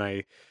that when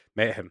I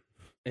met him.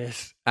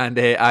 Yes. And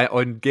I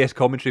on guest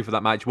commentary for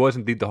that match was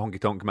indeed the honky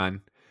tonk man.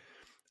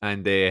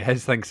 And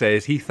his thing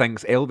says he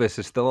thinks Elvis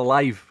is still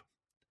alive.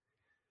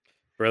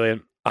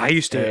 Brilliant. I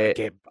used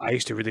to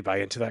really buy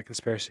into that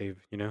conspiracy,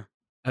 you know.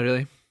 Oh,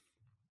 really?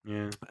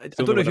 Yeah. I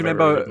don't know if you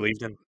remember. Really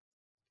believed in.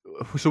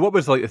 So what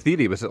was like the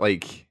theory? Was it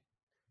like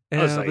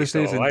Elvis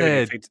isn't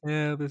dead?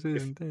 Elvis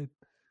isn't dead.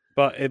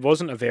 But it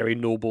wasn't a very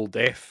noble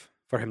death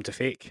for him to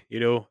fake, you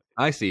know.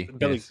 I see.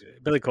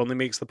 Billy Connolly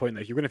makes the point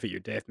that if you're going to fake your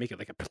death, make it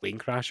like a plane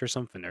crash or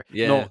something, or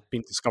not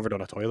being discovered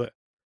on a toilet.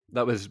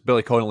 That was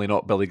Billy Connolly,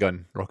 not Billy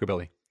Gunn,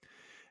 Rockabilly.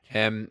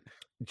 Do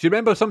you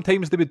remember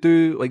sometimes they would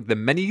do like the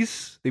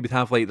minis? They would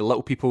have like the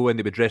little people and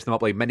they would dress them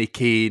up like Mini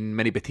Kane,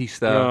 Mini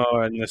Batista. Oh,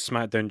 and the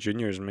SmackDown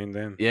Juniors, I mean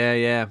them.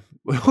 Yeah.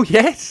 Well,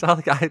 yes,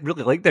 I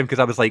really liked them because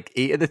I was like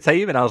 8 at the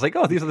time and I was like,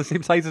 oh, these are the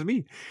same size as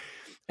me.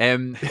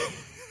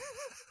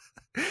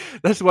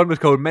 This one was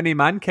called Mini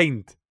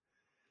Mankind.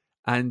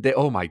 And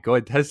oh my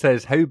God, his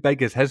says, how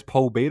big is his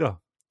Paul Bearer?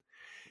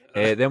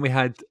 Then we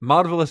had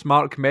Marvelous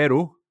Mark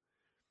Merrow,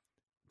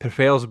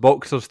 prefers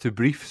boxers to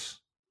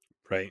briefs.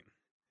 Right.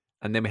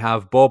 And then we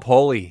have Bob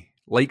Holly,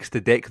 likes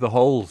to deck the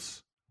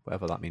halls,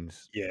 whatever that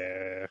means.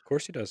 Yeah, of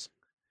course he does.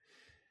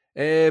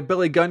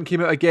 Billy Gunn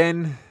came out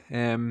again.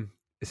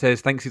 It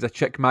says, thinks he's a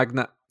chick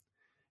magnet.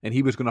 And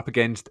he was going up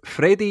against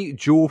Freddie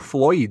Joe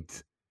Floyd,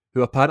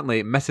 who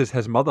apparently misses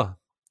his mother.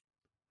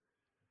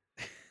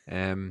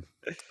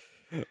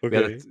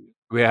 Okay.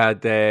 We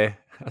had a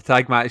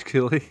tag match,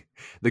 clearly.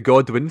 The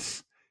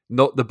Godwins,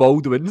 not the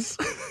Baldwins.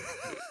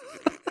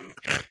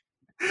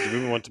 You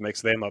wouldn't want to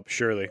mix them up,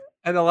 surely.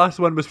 And the last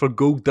one was for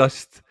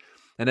Goldust.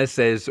 And it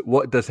says,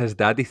 what does his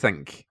daddy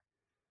think?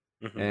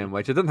 Mm-hmm.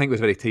 Which I didn't think was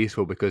very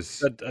tasteful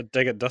because... I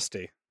dig it,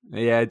 Dusty.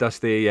 Yeah,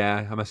 Dusty,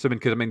 yeah. I'm assuming,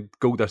 because,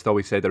 Goldust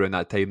always said around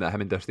that time that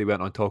him and Dusty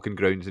went on talking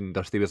grounds and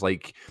Dusty was,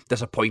 like,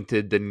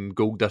 disappointed in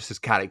Goldust's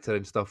character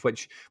and stuff,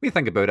 which, when you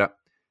think about it,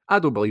 I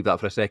don't believe that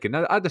for a second.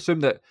 I'd assume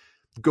that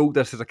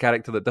Goldust is a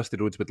character that Dusty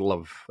Rhodes would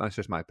love. That's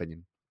just my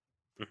opinion.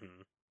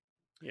 Mm-hmm.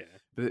 Yeah.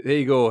 But there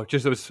you go.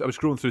 Just I was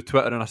scrolling through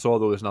Twitter and I saw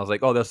those and I was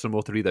like, oh, there's some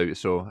more to read out.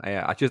 So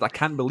I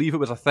can't believe it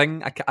was a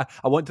thing. I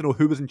want to know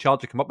who was in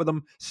charge to come up with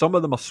them. Some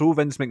of them are so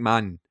Vince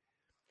McMahon,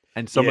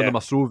 and some of them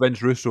are so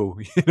Vince Russo.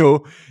 You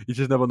know, you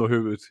just never know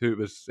who it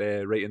was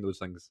writing those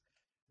things.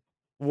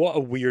 What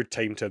a weird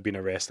time to have been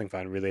a wrestling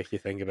fan, really, if you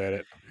think about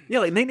it. Yeah,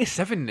 like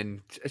 97,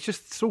 and it's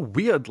just so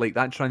weird, like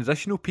that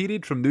transitional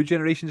period from New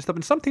Generation and stuff.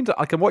 And sometimes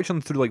I can watch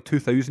them through like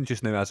 2000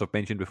 just now, as I've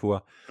mentioned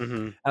before. Mm-hmm.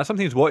 And I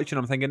sometimes watch and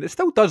I'm thinking, it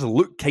still does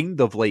look kind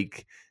of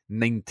like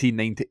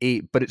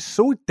 1998, but it's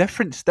so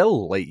different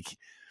still. Like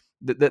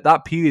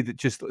that period, it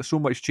just so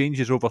much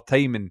changes over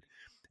time, and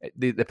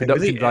the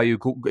production value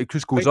it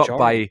just goes up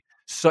by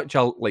such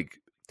a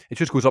it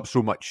just goes up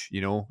so much,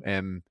 you know.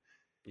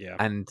 Yeah,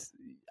 and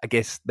I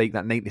guess like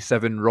that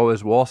 97 Raw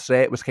is War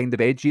set was kind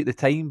of edgy at the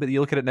time, but you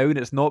look at it now and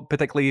it's not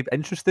particularly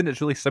interesting.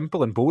 It's really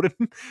simple and boring.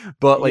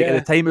 But at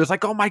the time it was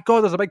like, oh my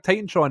God, there's a big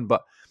Titantron.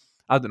 But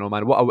I don't know,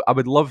 man. What I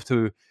would love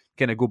to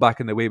kind of go back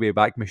in the way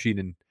back machine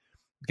and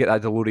get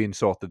that DeLorean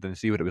sorted and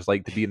see what it was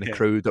like to be in the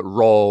crowd at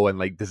Raw in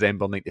like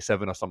December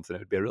 97 or something. It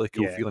would be a really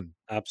cool feeling.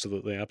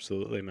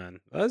 Absolutely, man.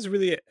 That's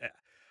really,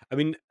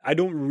 I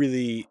don't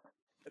really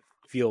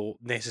feel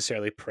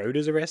necessarily proud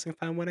as a wrestling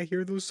fan when I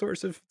hear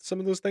some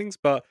of those things,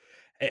 but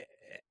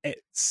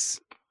it's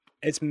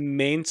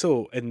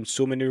mental in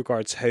so many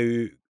regards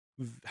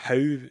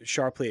how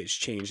sharply it's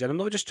changed. And I'm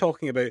not just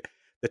talking about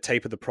the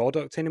type of the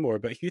product anymore,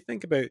 but if you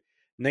think about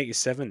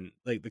 97,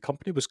 like the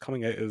company was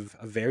coming out of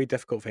a very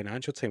difficult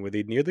financial time where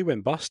they nearly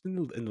went bust in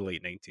the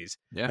late 90s.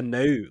 Yeah. And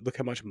now look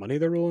how much money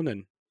they're rolling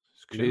in.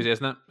 It's crazy,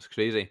 isn't it? It's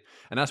crazy.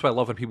 And that's why I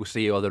love when people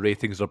say, oh, the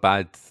ratings are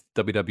bad,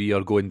 WWE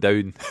are going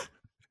down.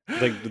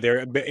 Like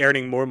they're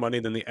earning more money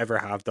than they ever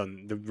have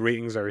done. The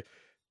ratings are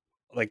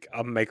like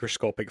a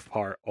microscopic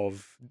part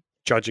of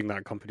judging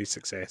that company's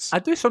success. I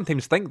do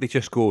sometimes think they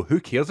just go, who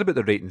cares about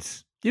the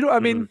ratings? You know what I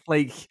mean?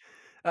 Like,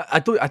 I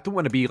don't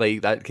want to be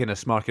like that kind of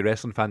smarky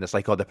wrestling fan that's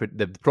like, oh,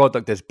 the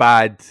product is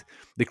bad.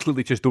 They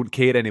clearly just don't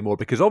care anymore,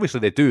 because obviously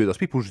they do. There's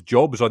people's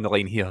jobs on the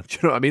line here. Do you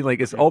know what I mean? Like,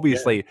 it's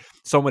obviously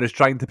someone is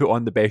trying to put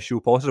on the best show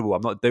possible.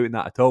 I'm not doubting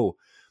that at all.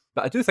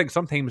 But I do think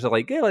sometimes they're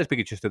like, yeah, let's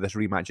just do this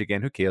rematch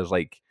again. Who cares?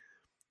 Like,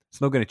 it's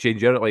not going to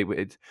change it. Like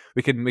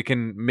we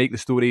can make the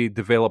story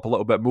develop a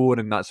little bit more,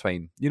 and that's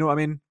fine. You know what I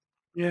mean?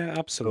 Yeah, So,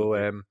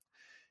 absolutely.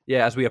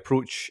 yeah, as we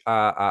approach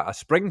a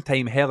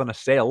springtime Hell in a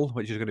Cell,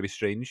 which is going to be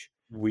strange.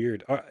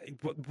 Weird.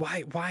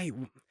 Why?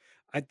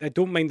 I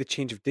don't mind the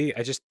change of date.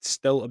 I just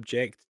still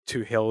object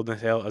to Hell in a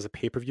Cell as a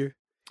pay per view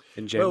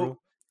in Well,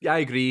 general. yeah, I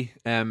agree.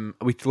 We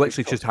Makes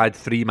literally total just had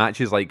 3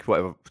 matches, like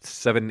whatever,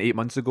 7, 8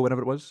 months ago,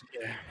 whenever it was,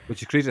 yeah.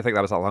 which is crazy to think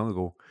that was that long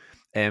ago.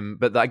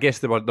 But I guess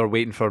they're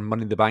waiting for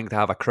Money in the Bank to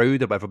have a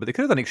crowd or whatever. But they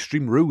could have done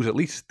Extreme Rules at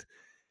least.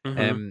 Mm-hmm.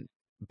 Um,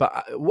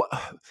 but what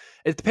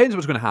it depends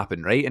what's going to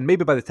happen, right? And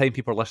maybe by the time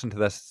people listen to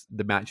this,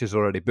 the match is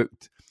already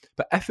booked.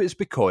 But if it's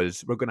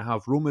because we're going to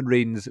have Roman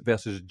Reigns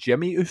versus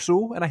Jimmy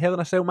Uso in a Hell in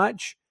a Cell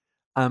match,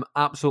 I'm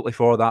absolutely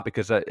for that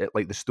because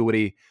like the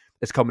story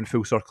is coming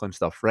full circle and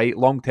stuff, right?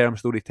 Long term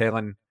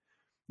storytelling,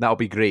 that'll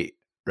be great,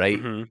 right?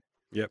 Mm-hmm.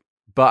 Yep.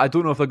 But I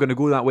don't know if they're going to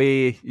go that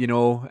way.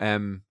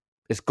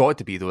 It's got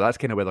to be though. That's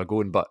kind of where they're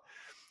going. But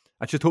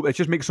I just hope it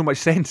just makes so much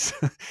sense.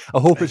 I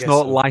hope I it's guess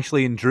not so.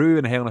 Lashley and Drew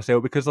in a Hell in a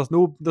Cell because there's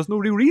no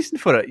real reason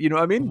for it. You know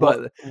what I mean?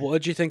 But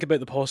What do you think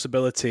about the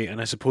possibility? And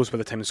I suppose by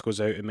the time this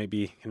goes out, it may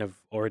be kind of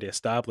already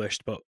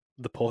established. But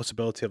the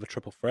possibility of a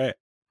triple threat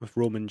with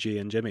Roman, Jay,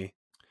 and Jimmy.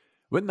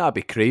 wouldn't that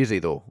be crazy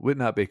though?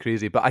 Wouldn't that be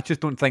crazy? But I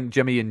just don't think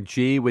Jimmy and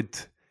Jay would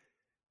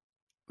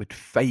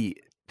fight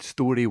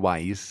story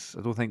wise.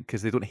 I don't think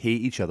because they don't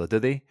hate each other, do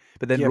they?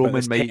 But then Yeah, but Roman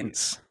it's might.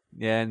 tense.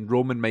 Yeah, and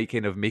Roman might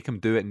kind of make him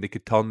do it, and they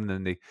could turn,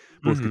 and they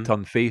both could Mm-hmm.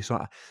 turn face.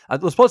 So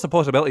there's lots of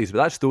possibilities, but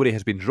that story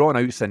has been drawn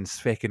out since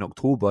fucking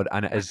October,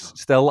 and it I is know.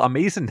 still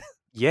amazing.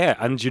 Yeah,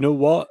 and you know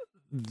what?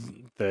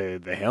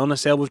 The Hell in a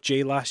Cell with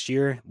Jay last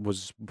year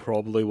was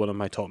probably one of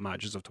my top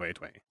matches of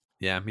 2020.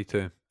 Yeah, me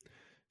too.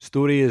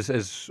 Story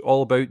is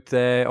all about,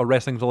 or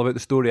wrestling's all about the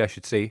story, I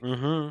should say.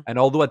 Mm-hmm. And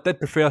although I did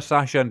prefer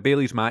Sasha and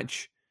Bailey's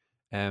match,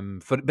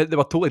 but they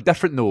were totally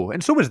different though,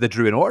 and so was the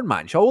Drew and Orton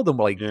match. All of them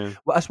were like, Yeah.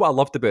 well, that's what I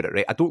loved about it,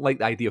 right? I don't like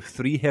the idea of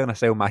 3 Hell in a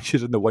Cell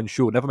matches in the one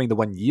show, never mind the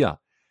one year.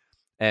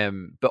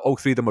 But all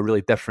three of them were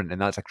really different,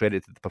 and that's a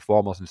credit to the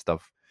performers and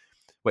stuff,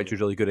 which Yeah.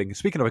 was really good. And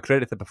speaking of a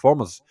credit to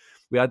performers,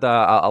 we had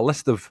a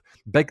list of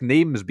big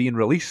names being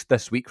released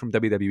this week from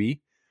WWE,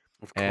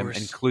 Of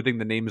course. including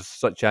the names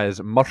such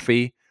as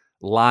Murphy,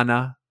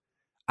 Lana,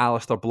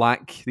 Alistair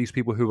Black, these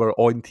people who were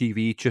on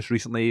TV just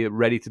recently,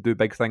 ready to do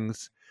big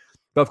things.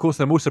 But of course,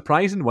 the most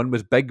surprising one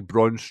was Big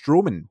Braun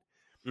Strowman.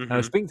 And I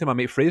was Mm-hmm. speaking to my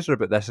mate Fraser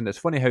about this, and it's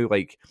funny how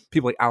like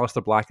people like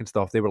Alistair Black and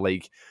stuff, they were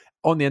like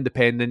on the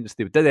independents,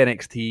 they did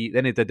NXT,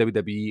 then they did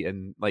WWE,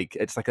 and like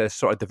it's like a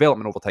sort of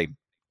development over time.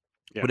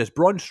 Yeah. Whereas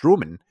Braun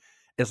Strowman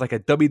is like a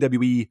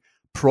WWE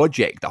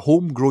project, a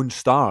homegrown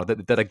star that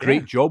they did a Yeah.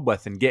 great job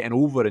with and getting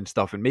over and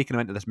stuff and making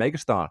him into this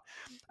megastar.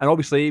 And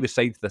obviously he was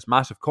signed to this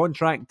massive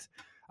contract,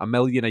 $1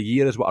 million a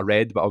year is what I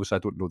read, but obviously I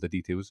don't know the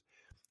details.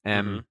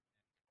 Mm-hmm. Um,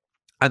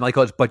 and like,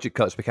 oh, it's budget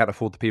cuts, we can't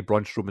afford to pay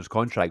Braun Strowman's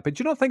contract. But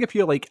do you not think if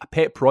you're like a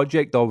pet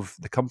project of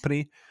the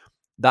company,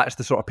 that's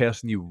the sort of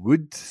person you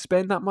would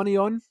spend that money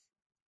on?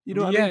 You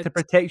know what I mean? Yeah, To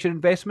protect your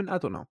investment? I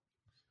don't know.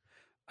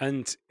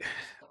 and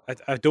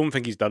I don't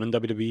think he's done in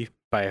WWE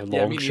by a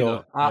Yeah, long me neither.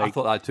 shot. I Like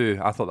thought that too.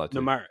 I thought that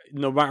too.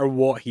 no matter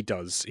what he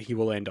does, he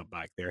will end up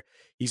back there.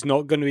 He's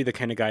not going to be the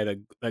kind of guy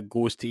that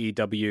goes to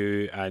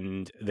EW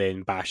and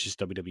then bashes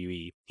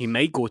WWE. He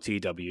might go to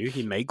EW,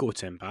 he might go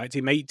to Impact,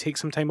 he might take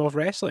some time off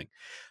wrestling,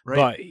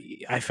 Right.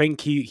 but I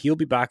think he'll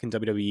be back in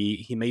WWE.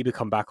 He maybe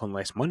come back on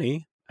less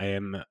money,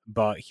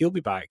 but he'll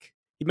be back.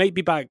 He might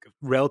be back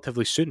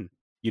relatively soon.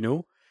 You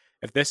know,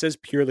 if this is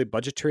purely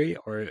budgetary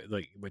or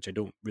like, which I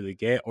don't really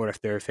get, or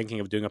if they're thinking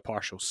of doing a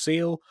partial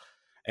sale,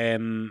 I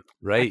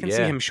Right, can see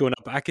yeah. him showing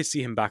up. I could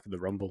see him back at the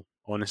Rumble.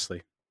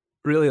 Honestly,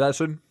 Really, that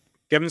soon?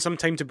 give him some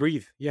time to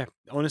breathe. Yeah,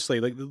 honestly,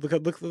 like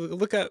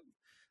look at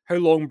how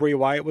long Bray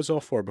Wyatt was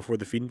off for before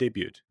the Fiend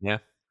debuted. Yeah,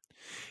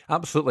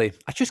 absolutely.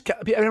 I just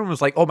can't, everyone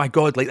was like, "Oh my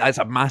god, like that's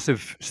a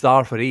massive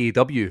star for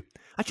AEW."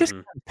 I just Hmm.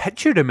 can't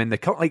picture him in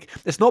the like.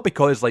 It's not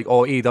because like,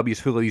 oh, AEW is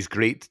full of these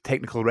great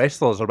technical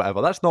wrestlers or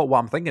whatever. That's not what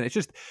I'm thinking. It's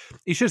just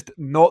he's just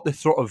not the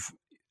sort of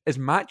his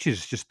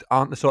matches just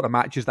aren't the sort of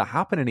matches that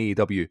happen in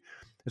AEW.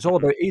 It's all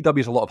Hmm. about AEW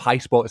is a lot of high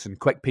spots and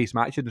quick pace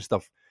matches and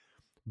stuff.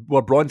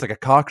 Where Braun's like a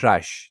car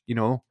crash, you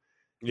know.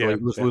 So Yeah, like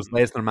those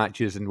definitely. Lesnar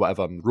matches and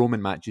whatever and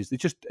Roman matches, it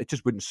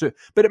just wouldn't suit.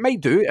 But it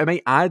might do. It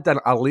might add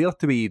a layer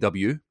to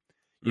AEW,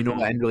 you know,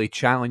 Hmm. and really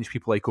challenge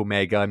people like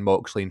Omega and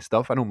Moxley and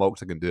stuff. I know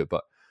Moxley can do it,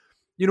 but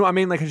you know what I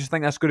mean? Like I just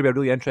think that's going to be a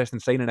really interesting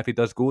signing if he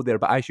does go there.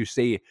 But as you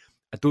say,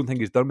 I don't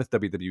think he's done with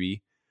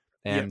WWE.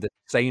 Yeah. To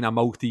sign a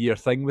multi-year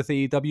thing with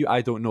AEW,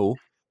 I don't know.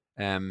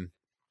 Um,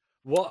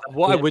 What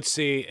I yeah, would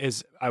say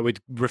is I would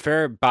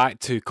refer back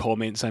to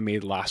comments I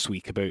made last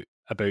week about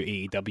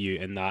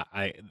AEW and that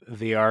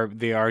they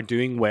are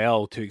doing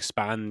well to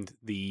expand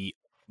the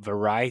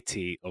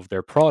variety of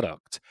their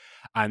product,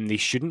 and they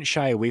shouldn't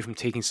shy away from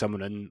taking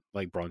someone in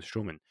like Braun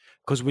Strowman.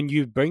 Because when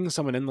you bring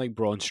someone in like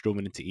Braun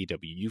Strowman into AEW,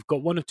 you've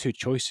got one of two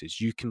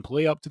choices. You can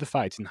play up to the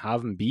fight and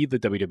have him be the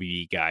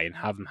WWE guy and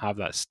have him have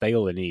that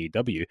style in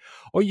AEW,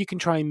 or you can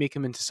try and make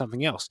him into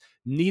something else.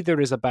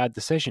 Neither is a bad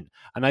decision.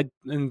 And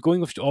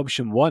going with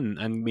option one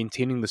and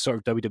maintaining the sort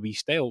of WWE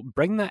style,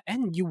 bring that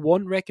in. You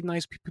want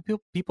recognized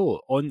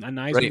people on and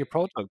eyes on Right. your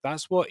product.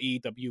 That's what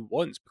AEW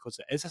wants because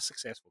it is a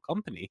successful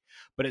company,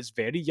 but it's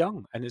very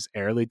young and it's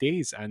early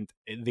days, and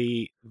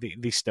they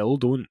still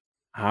don't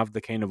have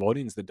the kind of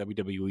audience that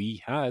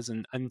WWE has,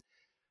 and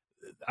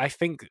I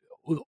think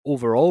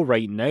overall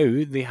right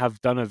now they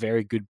have done a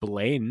very good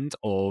blend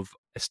of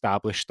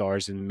established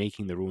stars and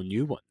making their own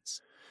new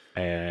ones.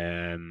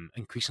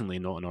 Increasingly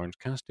not an Orange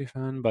Cassidy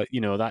fan, but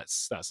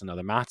that's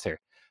another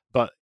matter.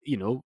 But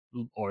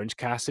Orange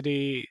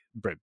Cassidy,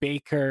 Britt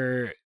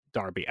Baker,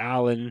 Darby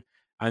Allin,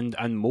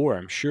 and more.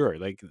 I'm sure,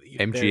 like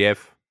they're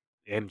MGF.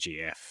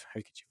 MGF. How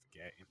could you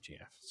forget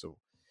MGF? So,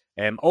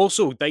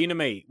 also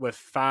Dynamite with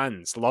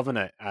fans loving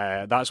it.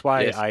 That's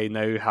why Yes. I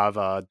now have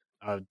a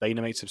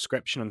Dynamite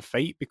subscription on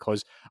Fight,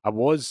 because I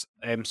was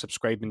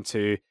subscribing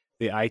to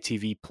the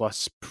ITV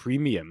Plus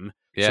Premium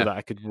so Yeah. that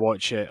I could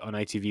watch it on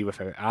ITV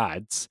without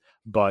ads.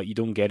 But you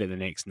don't get it the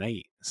next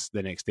night, it's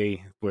the next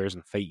day. Whereas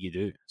in Fight you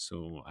do.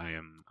 So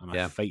I'm a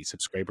Yeah. Fight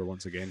subscriber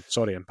once again.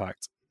 Sorry,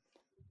 Impact.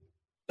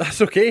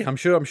 That's okay. I'm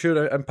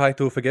sure Impact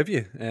will forgive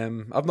you.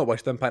 I've not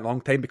watched Impact in a long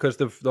time because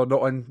they're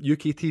not on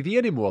UK TV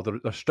anymore.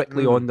 They're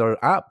strictly on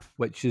their app,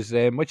 which is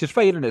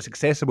fine and it's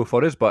accessible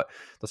for us. But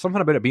there's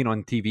something about it being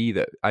on TV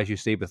that, as you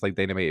say, with like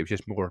Dynamite, it's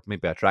just more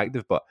maybe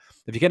attractive. But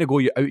if you kind of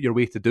go out your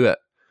way to do it,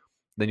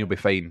 then you'll be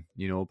fine,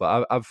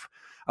 But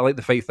I like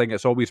the Fight thing.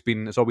 It's always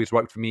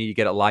worked for me. You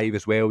get it live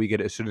as well. You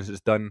get it as soon as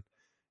it's done.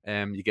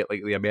 You get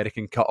like the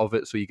American cut of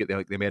it, so you get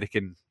the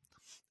American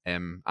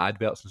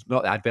adverts,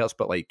 not adverts,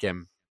 but like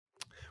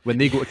when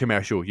they go to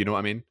commercial, you know what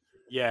I mean?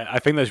 Yeah, I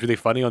think that's really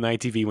funny on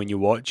ITV when you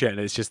watch it, and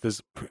it's just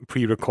this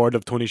pre-record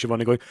of Tony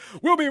Schiavone going,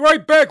 "We'll be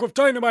right back with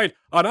Dynamite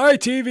on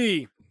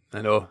ITV."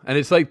 I know, and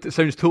it's like it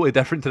sounds totally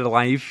different to the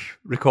live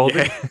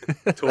recording.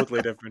 Yeah,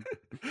 totally different.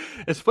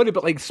 It's funny,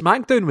 but like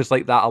SmackDown was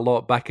like that a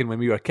lot back in when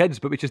we were kids,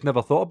 but we just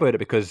never thought about it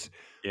because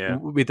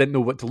we didn't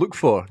know what to look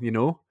for,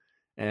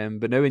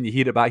 But now when you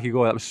hear it back, you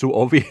go, "That was so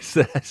obvious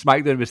that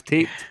SmackDown was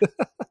taped."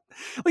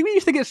 Like we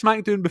used to get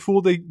SmackDown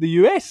before the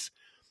US.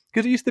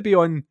 Because it used to be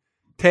on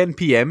 10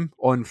 p.m.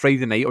 on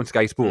Friday night on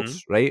Sky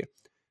Sports, right?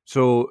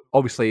 So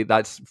obviously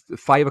that's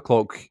 5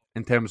 o'clock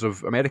in terms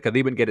of America.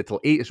 They wouldn't get it till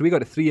 8, so we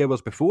got it 3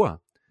 hours before.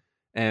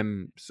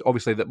 So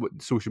obviously that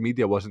social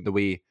media wasn't the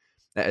way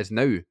it is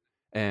now,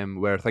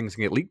 where things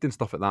can get leaked and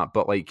stuff like that.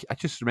 But like I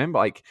just remember,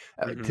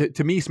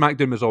 to me,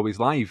 SmackDown was always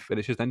live, and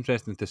it's just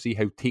interesting to see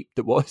how taped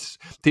it was,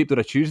 taped on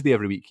a Tuesday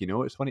every week.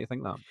 It's funny to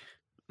think that.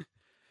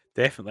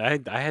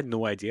 Definitely, I had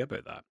no idea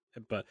about that,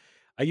 but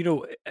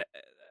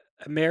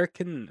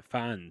American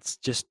fans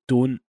just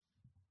don't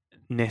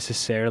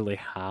necessarily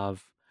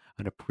have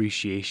an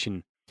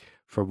appreciation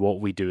for what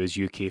we do as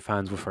UK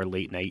fans with our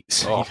late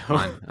nights. Oh,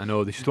 man, I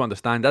know. They just don't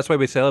understand. That's why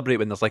we celebrate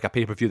when there's like a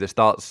pay-per-view that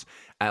starts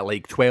at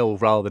like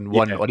 12 rather than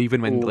 1, or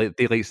even when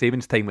daylight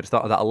savings time would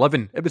start at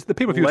 11. It was the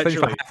pay-per-view was finished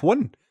for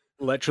 1:30.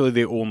 Literally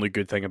the only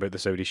good thing about the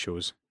Saudi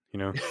shows,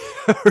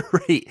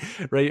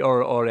 right.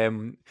 Or I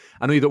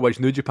know you don't watch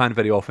New Japan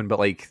very often, but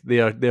like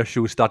their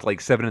shows start at like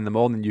 7 in the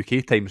morning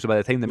UK time. So by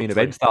the time the main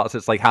event starts,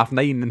 it's like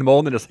 9:30 in the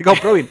morning. It's like,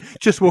 oh, brilliant!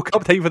 Just woke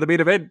up, time for the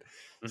main event.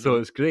 So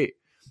it's great.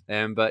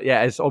 But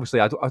yeah, it's obviously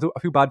I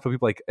feel bad for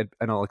people like in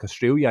like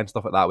Australia and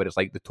stuff like that, where it's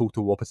like the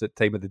total opposite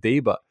time of the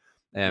day. But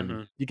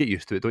you get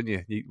used to it, don't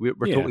you? We're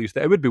totally used to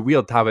it. It would be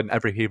weird having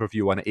every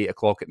pay-per-view on at 8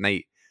 o'clock at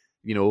night.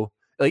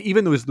 Like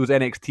even those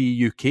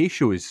NXT UK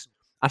shows.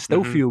 I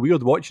still feel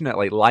weird watching it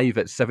like live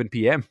at 7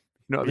 p.m.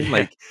 You know what I mean?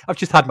 Like I've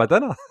just had my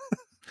dinner.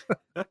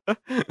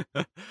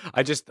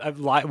 I've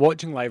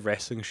watching live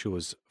wrestling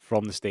shows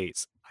from the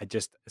States.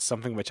 It's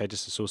something which I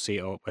just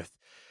associate up with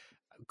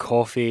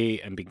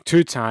coffee and being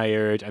too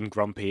tired and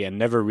grumpy and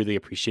never really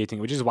appreciating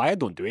it, which is why I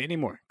don't do it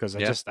anymore, because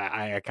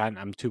I can't.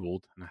 I'm too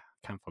old and I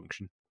can't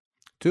function.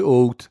 Too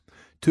old.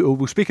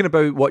 Well, speaking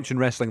about watching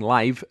wrestling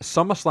live,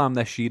 SummerSlam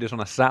this year is on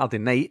a Saturday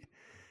night.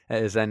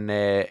 It is in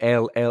I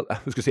was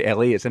going to say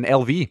LA. It's in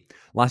LV,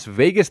 Las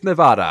Vegas,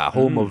 Nevada,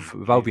 home of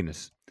Val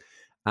Venus.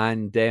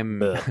 And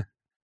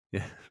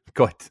yeah,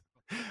 God,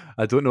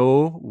 I don't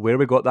know where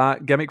we got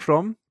that gimmick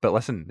from, but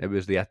listen, it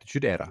was the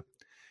Attitude Era.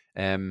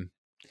 And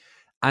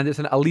it's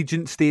an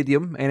Allegiant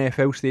Stadium,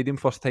 NFL Stadium.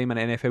 First time an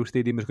NFL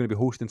Stadium is going to be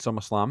hosting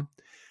SummerSlam.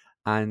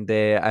 And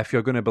if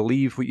you're going to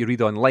believe what you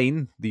read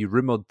online, the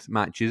rumoured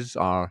matches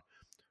are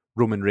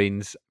Roman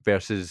Reigns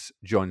versus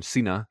John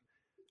Cena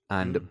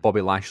and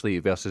Bobby Lashley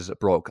versus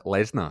Brock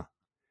Lesnar.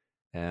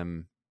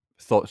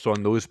 Thoughts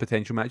on those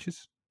potential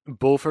matches?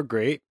 Both are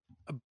great.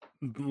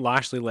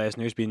 Lashley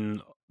Lesnar's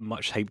been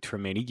much hyped for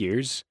many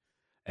years.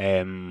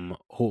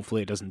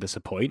 Hopefully it doesn't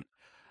disappoint.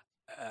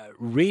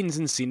 Reigns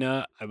and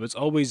Cena, I was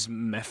always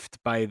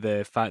miffed by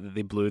the fact that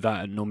they blew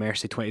that at No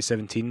Mercy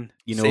 2017.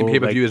 Same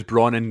pay-per-view as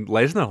Braun and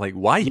Lesnar. Like,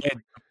 why? Yeah,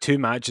 2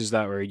 matches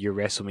that were your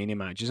WrestleMania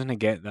matches, and I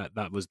get that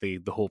that was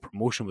the whole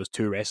promotion was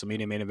 2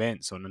 WrestleMania main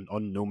events on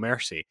No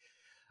Mercy.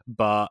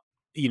 But,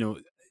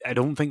 I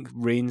don't think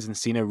Reigns and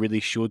Cena really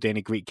showed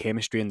any great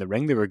chemistry in the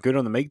ring. They were good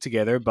on the mic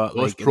together, but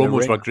Those in the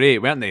promos were ring, great,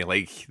 weren't they?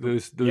 Like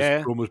those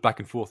yeah. promos back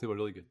and forth, they were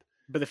really good.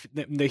 But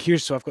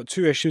here's so I've got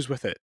 2 issues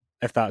with it.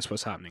 If that's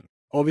what's happening,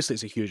 obviously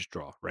it's a huge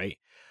draw, right?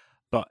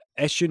 But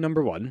issue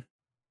number 1,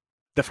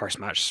 the first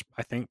match,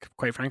 I think,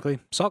 quite frankly,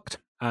 sucked,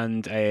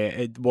 and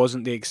it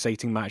wasn't the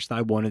exciting match that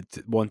I wanted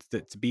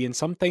it to be. And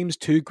sometimes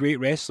 2 great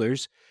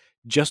wrestlers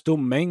just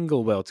don't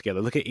mingle well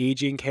together. Look at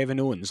AJ and Kevin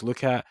Owens.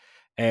 Look at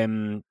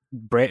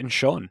Brett and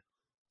Shawn.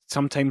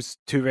 Sometimes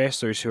 2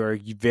 wrestlers who are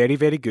very,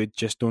 very good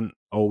just don't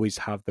always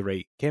have the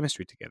right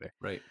chemistry together.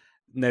 Right.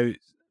 Now,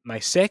 my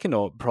second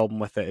problem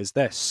with it is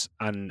this,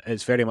 and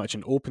it's very much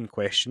an open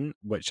question,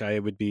 which I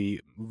would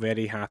be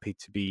very happy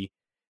to be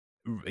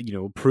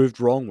proved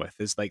wrong with,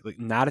 is like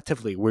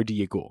narratively, where do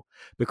you go?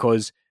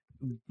 Because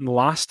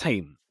last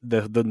time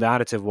the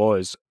narrative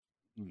was,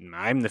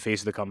 I'm the face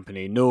of the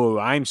company. No,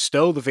 I'm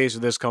still the face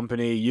of this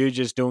company. You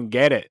just don't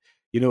get it.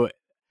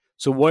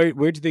 So where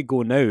do they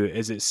go now?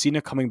 Is it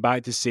Cena coming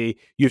back to say,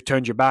 you've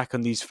turned your back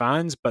on these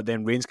fans, but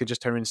then Reigns could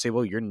just turn around and say,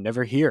 well, you're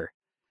never here.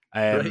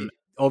 Right.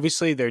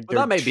 Obviously they're Well,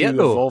 that might be two it,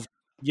 though. evolved.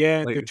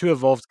 Yeah, Like, they're 2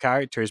 evolved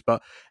characters,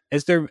 but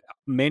is there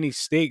many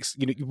stakes?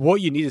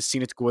 What you need is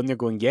Cena to go in there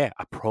going, yeah,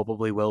 I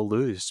probably will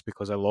lose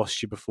because I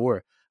lost you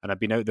before and I've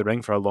been out the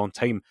ring for a long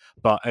time.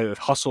 But out of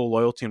hustle,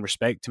 loyalty, and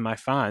respect to my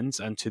fans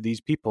and to these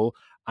people,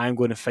 I'm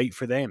going to fight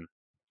for them.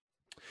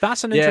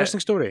 That's an interesting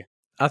story.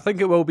 I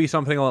think it will be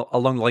something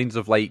along the lines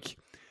of like,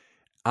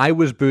 I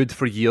was booed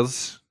for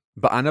years,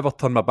 but I never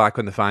turned my back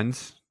on the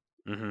fans.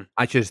 Mm-hmm.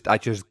 I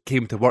just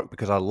came to work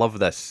because I love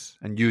this,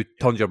 and you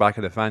turned your back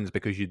on the fans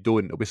because you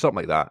don't. It'll be something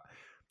like that,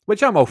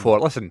 which I'm all for.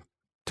 Listen,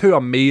 2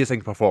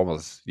 amazing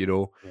performers,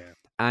 Yeah.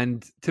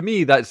 and to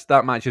me,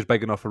 that match is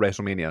big enough for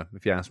WrestleMania.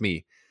 If you ask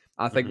me,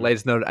 I think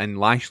Lesnar and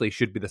Lashley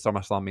should be the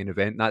SummerSlam main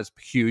event. That's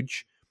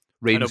huge.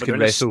 Reigns can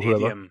wrestle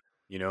whoever.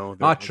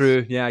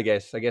 True. Yeah, I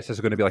guess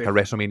it's going to be like a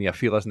WrestleMania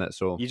feel, isn't it?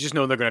 So you just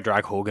know they're going to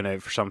drag Hogan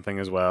out for something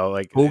as well.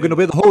 Like Hogan will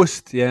be the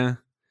host. Yeah,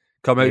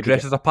 come out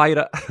dressed as a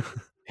pirate.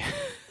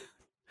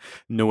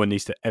 No one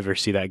needs to ever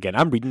see that again.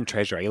 I'm reading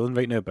Treasure Island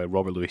right now by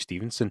Robert Louis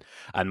Stevenson,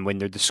 and when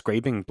they're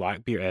describing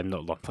Blackbeard,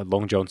 not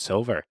Long John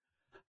Silver,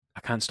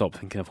 I can't stop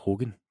thinking of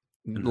Hogan.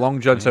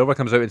 Long John Silver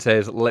comes out and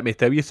says, "Let me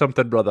tell you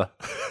something, brother."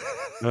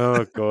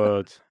 Oh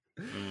God.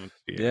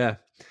 Yeah.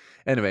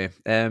 Anyway,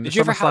 did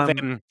you ever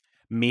have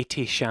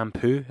matey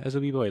shampoo as a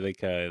wee boy,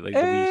 like the wee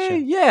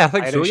yeah, I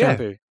think so. Yeah,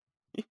 shampoo.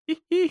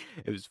 It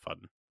was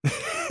fun.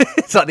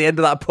 It's at the end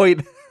of that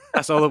point.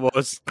 That's all it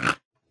was.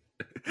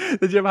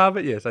 Did you ever have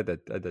it? Yes, I did.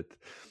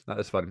 That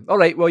is fun. All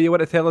right. Well, you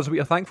want to tell us what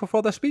you're thankful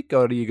for this week,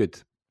 or are you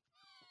good?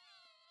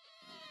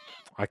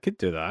 I could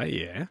do that.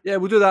 Yeah. Yeah,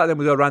 we'll do that. Then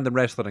we'll do a random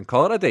wrestler and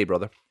call it a day,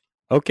 brother.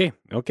 Okay.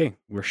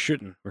 We're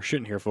shooting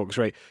here, folks.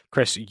 Right,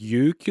 Chris,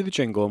 you cue the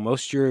jingle, and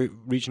whilst you're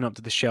reaching up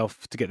to the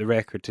shelf to get the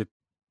record to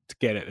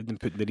get it and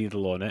put the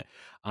needle on it,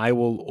 I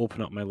will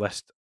open up my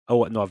list.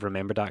 Oh no, I've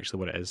remembered actually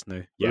what it is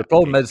now. Yeah. Well, the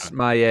problem is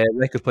my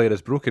record player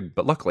is broken,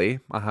 but luckily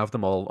I have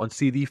them all on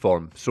CD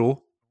form.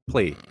 So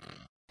play.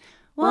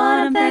 What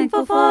I'm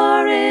thankful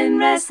for in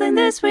wrestling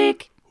this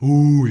week.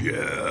 Oh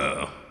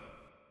yeah.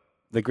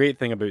 The great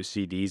thing about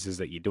CDs is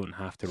that you don't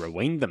have to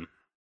rewind them.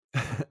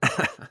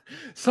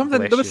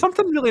 There was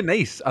something really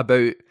nice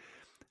about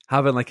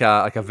having like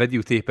a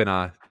videotape in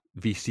a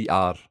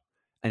VCR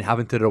and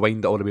having to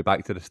rewind it all the way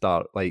back to the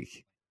start.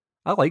 Like,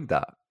 I like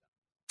that.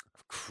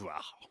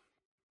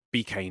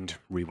 Be kind,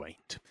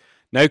 rewind.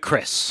 Now,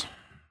 Chris,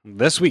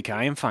 this week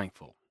I am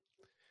thankful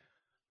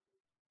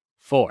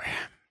for,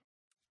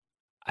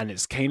 and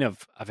it's kind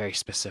of a very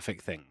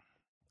specific thing.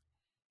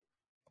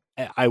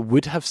 I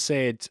would have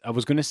said, I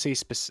was going to say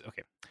specific.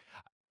 Okay.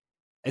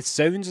 It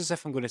sounds as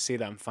if I'm going to say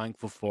that I'm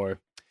thankful for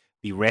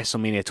the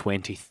WrestleMania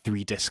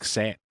 23 disc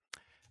set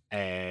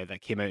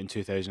that came out in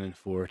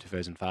 2004,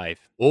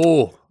 2005.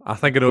 Oh, I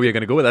think I know where you're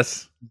going to go with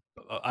this.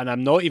 And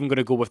I'm not even going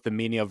to go with the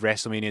Mania of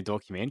WrestleMania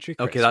documentary,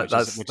 Chris, okay,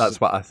 that's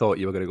what I thought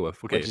you were going to go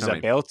with. Okay, which is a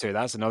belter.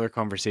 That's another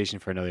conversation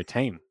for another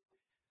time.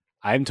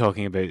 I'm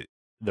talking about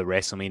the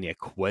WrestleMania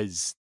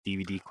quiz,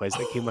 DVD quiz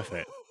that came with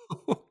it.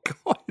 Oh,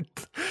 God.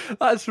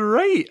 That's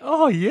right.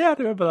 Oh, yeah, I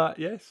remember that,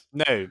 yes.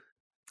 Now,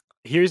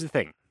 here's the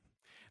thing.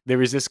 There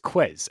was this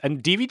quiz,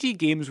 and DVD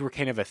games were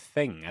kind of a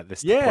thing at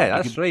this point. Yeah,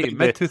 that's right.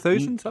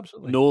 Mid-2000s,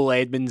 absolutely. Noel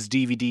Edmonds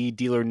DVD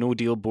Deal or No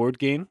Deal board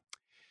game.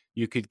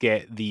 You could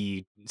get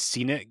the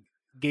Cena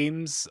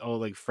games, or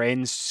like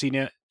Friends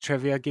Cena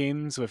trivia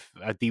games with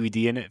a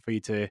DVD in it for you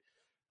to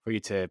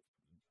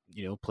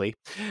play.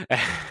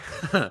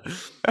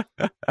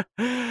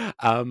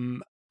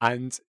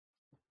 And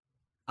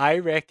I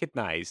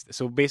recognized,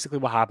 so basically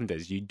what happened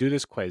is you do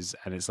this quiz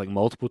and it's like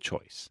multiple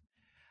choice.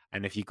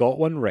 And if you got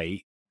one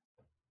right,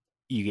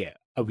 you get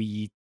a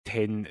wee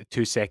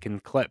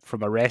 2-second clip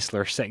from a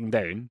wrestler sitting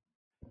down,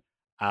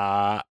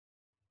 and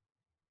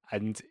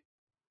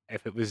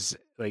if it was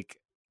like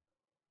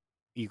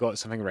you got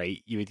something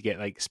right, you would get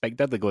like Spike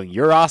Dudley going,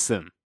 "You're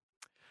awesome."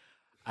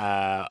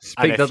 And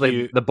Spike if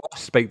Dudley, the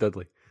boss Spike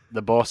Dudley.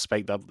 the boss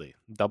Spike Dudley,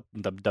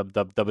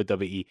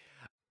 WWE.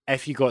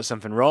 If you got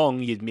something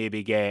wrong, you'd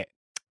maybe get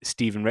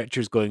Steven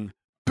Richards going,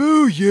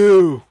 "Boo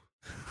you!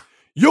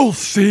 You'll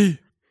see."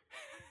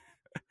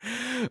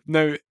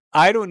 Now,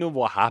 I don't know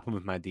what happened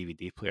with my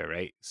DVD player,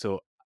 right? So,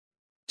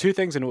 two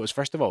things I noticed.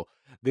 First of all,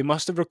 they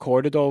must have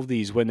recorded all of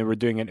these when they were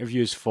doing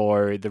interviews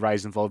for the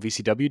Rise and Fall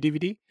VCW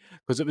DVD,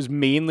 because it was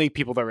mainly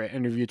people that were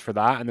interviewed for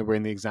that, and they were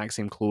in the exact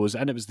same clothes,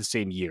 and it was the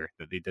same year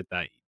that they did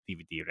that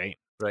DVD, right?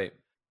 Right.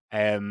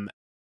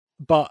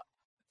 But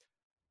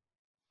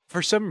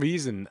for some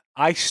reason,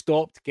 I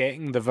stopped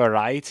getting the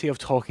variety of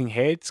talking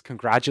heads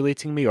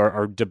congratulating me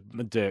or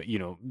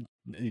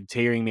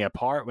tearing me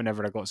apart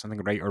whenever I got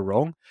something right or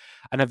wrong.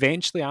 And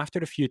eventually, after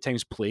a few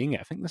times playing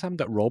it, I think this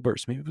happened at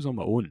Roberts, maybe it was on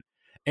my own,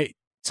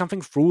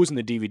 something froze in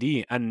the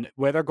DVD, and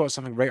whether I got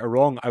something right or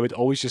wrong, I would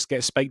always just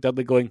get Spike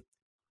Dudley going,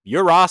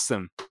 "You're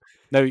awesome."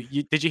 Now,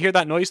 did you hear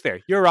that noise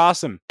there? You're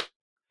awesome.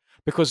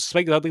 Because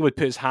Spike Dudley would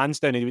put his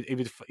hands down and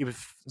he would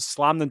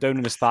slam them down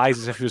on his thighs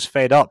as if he was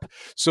fed up.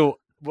 So,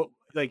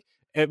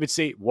 it would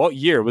say, "What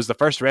year was the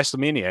first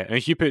WrestleMania?" And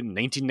if you put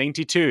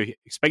 1992,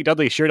 Spike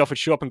Dudley sure enough would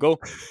show up and go,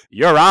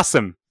 "You're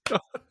awesome.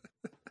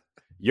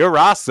 You're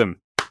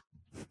awesome."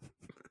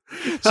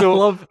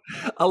 So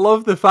I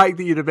love the fact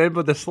that you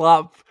remember the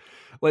slap.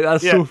 Like,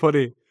 that's so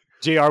funny.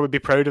 JR would be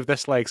proud of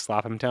this leg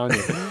slap, I'm telling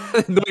you.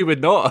 No, he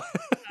would not.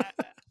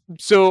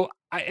 So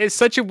it's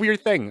such a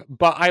weird thing,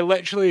 but I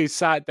literally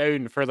sat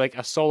down for like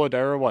a solid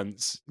hour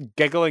once,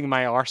 giggling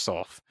my arse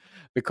off,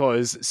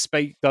 because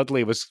Spike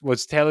Dudley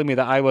was telling me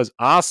that I was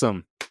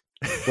awesome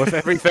with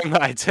everything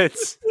that I did.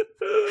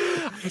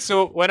 And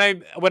so when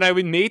I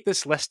made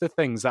this list of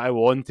things that I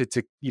wanted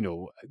to,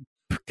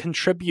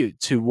 contribute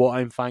to what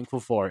I'm thankful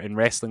for in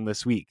wrestling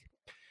this week,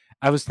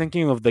 I was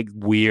thinking of like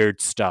weird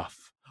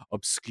stuff,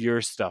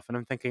 obscure stuff, and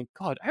I'm thinking,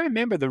 God, I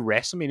remember the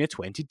WrestleMania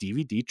 20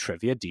 DVD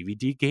trivia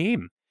DVD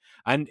game.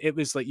 And it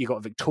was like you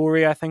got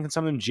Victoria, I think, in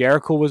some of them.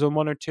 Jericho was on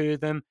one or two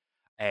of them.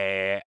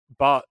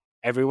 But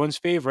everyone's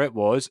favorite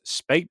was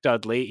Spike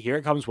Dudley. Here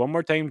it comes one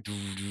more time.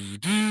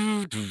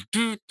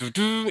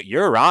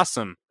 You're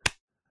awesome.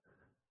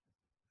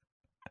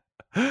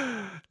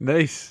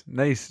 Nice.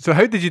 So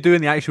how did you do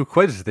in the actual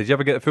quiz? Did you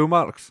ever get the full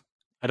marks?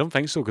 I don't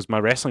think so, because my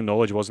wrestling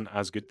knowledge wasn't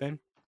as good then.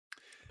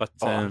 But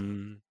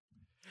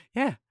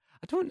yeah,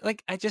 I don't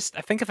like. I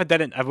think if I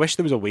didn't, I wish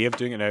there was a way of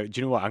doing it now. Do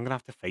you know what? I'm gonna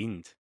have to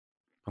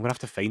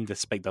find the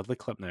Spike Dudley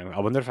clip now. I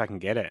wonder if I can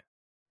get it.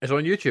 It's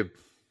on YouTube.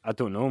 I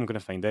don't know. I'm gonna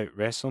find out.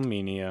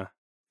 WrestleMania.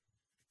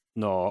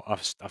 No,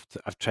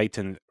 I've tried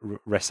to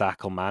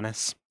recycle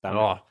Manus.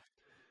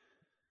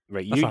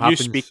 Right, you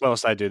speak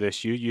whilst I do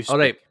this. You speak. All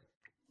right.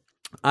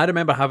 I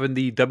remember having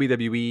the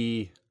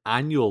WWE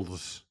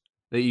annuals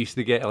that you used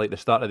to get at like the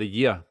start of the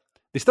year.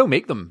 They still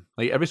make them.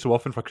 Like every so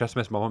often for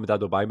Christmas, my mum and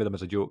dad will buy me them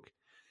as a joke.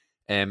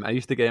 I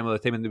used to get them all the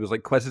time, and there was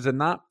like quizzes in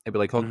that. It'd be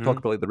like talk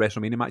about like the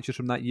WrestleMania matches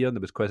from that year, and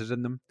there was quizzes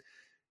in them.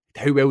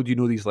 How well do you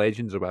know these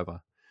legends or whatever?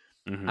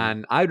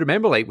 And I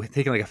remember like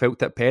taking like a felt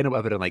tip pen or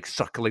whatever and like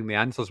circling the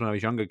answers when I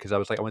was younger, because I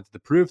was like, I wanted to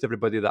prove to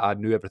everybody that I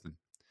knew everything,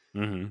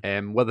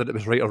 whether it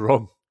was right or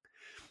wrong.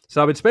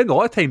 So I would spend a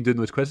lot of time doing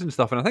those quizzes and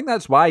stuff, and I think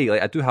that's why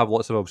like I do have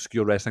lots of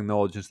obscure wrestling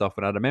knowledge and stuff,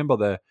 and I remember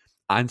the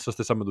answers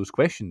to some of those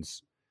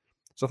questions.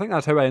 So I think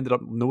that's how I ended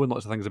up knowing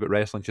lots of things about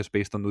wrestling, just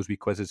based on those wee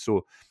quizzes.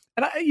 So,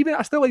 and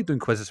I still like doing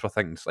quizzes for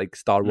things like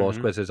Star Wars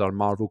quizzes or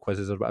Marvel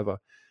quizzes or whatever.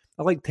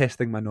 I like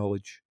testing my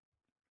knowledge.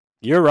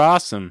 You're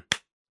awesome.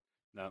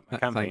 No, I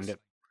can't find it.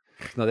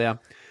 It's not there.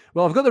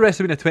 Well, I've got the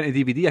WrestleMania 20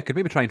 DVD. I could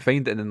maybe try and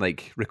find it and then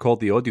like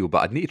record the audio, but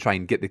I'd need to try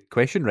and get the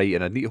question right,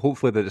 and I'd need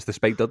hopefully that it's the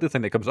Spike Dudley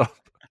thing that comes up.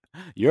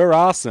 You're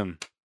awesome.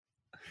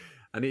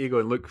 I need to go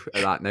and look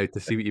at that now to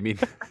see what you mean.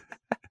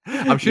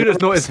 I'm sure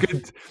it's not as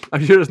good.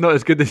 I'm sure it's not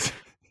as good as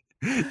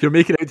you're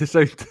making it out to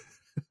sound.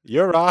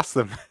 You're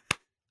awesome.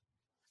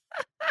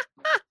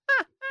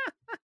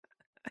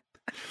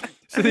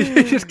 So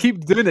you just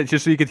keep doing it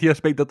just so you could hear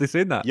Spike Dudley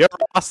saying that. You're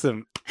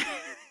awesome.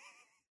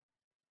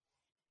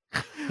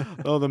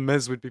 Oh, the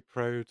Miz would be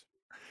proud.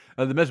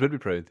 The Miz would be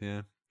proud,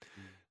 yeah.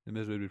 The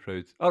Miz would be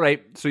proud. All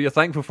right, so you're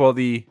thankful for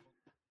the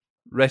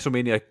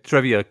WrestleMania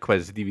trivia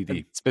quiz DVD.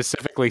 And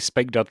specifically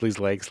Spike Dudley's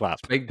leg slap.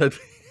 Spike Dudley.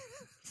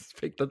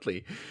 Spike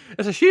Dudley.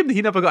 It's a shame that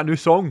he never got a new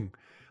song.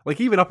 Like,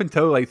 even up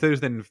until like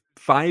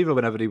 2005 or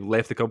whenever he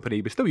left the company,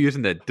 he was still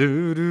using the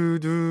do do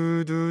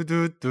do do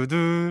do do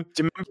do.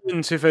 Do you remember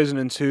in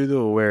 2002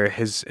 though, where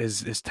his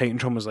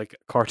Titantron was like a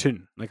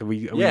cartoon, like a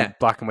wee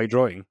black and white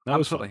drawing? That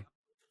was fun.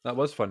 That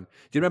was fun.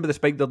 Do you remember the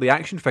Spike Dudley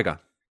action figure?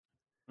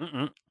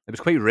 It was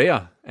quite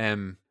rare.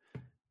 And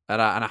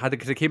I had it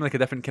because it came in like a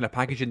different kind of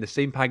packaging, the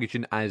same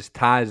packaging as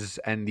Taz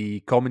in the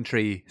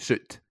commentary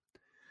suit.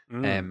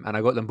 And I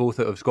got them both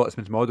out of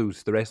Scotsman's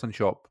Models, the wrestling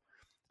shop.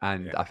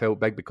 And I felt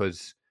big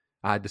because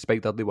I had the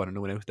Spike Dudley one and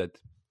no one else did.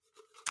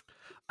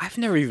 I've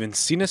never even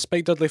seen a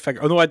Spike Dudley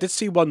figure. Oh no, I did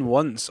see one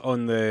once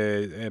on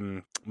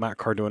the Matt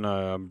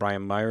Cardona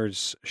Brian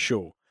Myers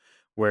show,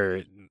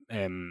 where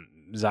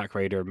Zack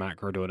Ryder, Matt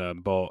Cardona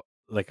bought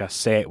like a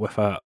set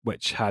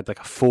which had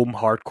like a foam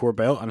hardcore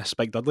belt and a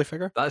Spike Dudley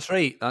figure. That's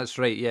right.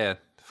 Yeah,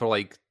 for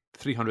like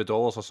 $300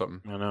 or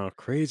something. I know,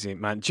 crazy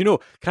man. Do you know?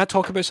 Can I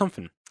talk about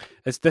something?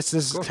 This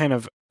is kind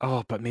of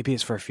but maybe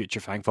it's for a future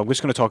Fangful. I'm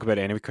just going to talk about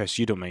it anyway, Chris.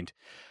 You don't mind?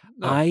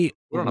 No, I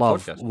we're on a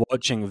love podcast.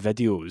 watching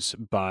videos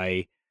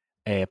by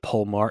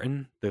Paul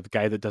Martin, the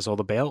guy that does all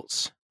the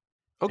belts.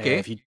 Okay.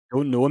 If you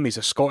don't know him, he's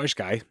a Scottish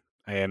guy.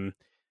 And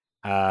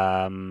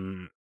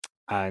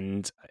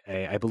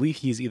I believe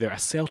he's either a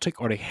Celtic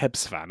or a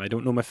Hibs fan. I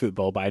don't know my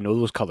football, but I know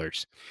those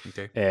colours.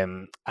 Okay.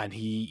 And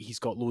he's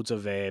got loads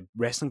of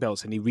wrestling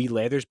belts, and he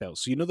re-leathers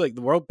belts. So like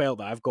the world belt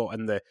that I've got,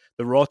 and the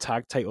Raw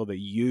tag title that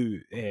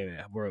you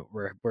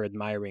were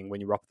admiring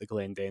when you were up at the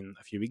Glendon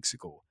a few weeks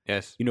ago.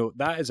 Yes.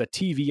 That is a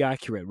TV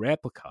accurate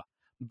replica,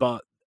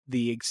 but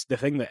the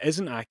thing that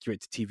isn't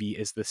accurate to TV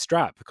is the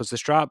strap, because the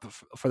strap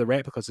for the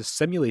replicas is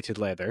simulated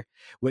leather,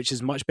 which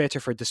is much better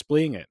for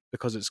displaying it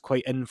because it's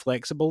quite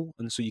inflexible,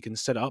 and so you can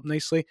sit it up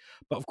nicely.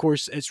 But of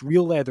course, it's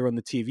real leather on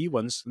the TV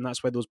ones, and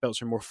that's why those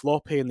belts are more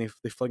floppy and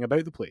they fling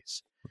about the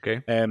place.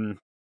 Okay. And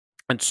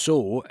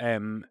so,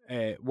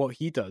 what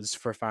he does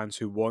for fans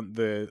who want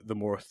the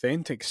more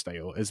authentic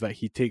style is that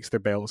he takes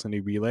their belts and he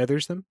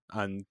re-leathers them,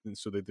 and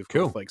so they've got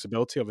the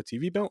flexibility of a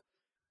TV belt.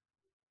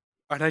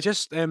 And I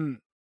just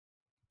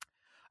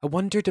I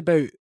wondered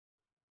about.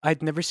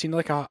 I'd never seen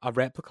like a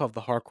replica of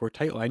the hardcore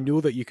title. I know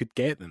that you could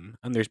get them,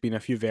 and there's been a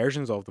few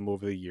versions of them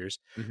over the years.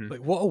 Mm-hmm. Like,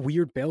 what a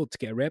weird belt to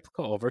get a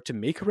replica of, or to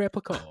make a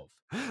replica of.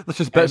 There's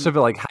just bits of it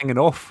like hanging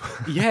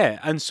off. Yeah,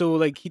 and so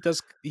like he's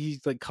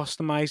like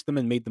customized them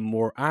and made them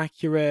more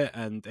accurate,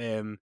 and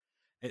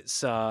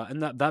it's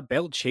and that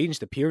belt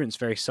changed appearance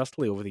very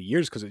subtly over the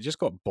years because it just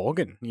got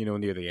bogging, near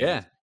the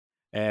end.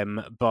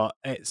 But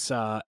it's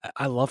I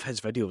love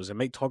his videos. I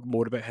might talk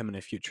more about him in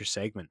a future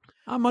segment.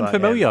 I'm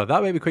unfamiliar.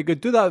 That might be quite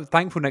good. Do that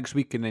Thankful next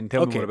week and then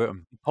tell me more about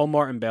him. Paul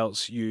Martin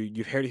belts,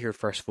 you've heard it here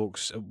first,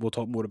 folks. We'll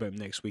talk more about him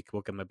next week.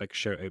 We'll give him a big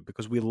shout out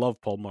because we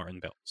love Paul Martin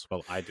belts.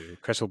 Well, I do.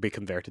 Chris will be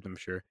converted, I'm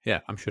sure. Yeah,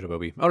 I'm sure it will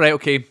be. All right,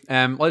 okay.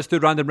 Let's do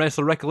random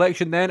wrestler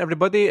recollection then,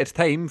 everybody. It's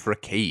time for a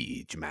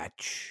cage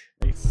match.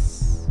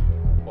 Nice.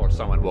 Or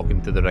someone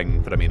walking to the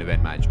ring for a main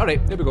event match. All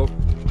right, here we go.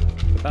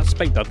 That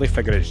Spike Dudley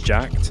figure is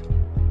jacked.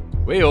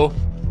 Wayo.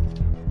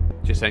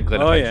 Just sent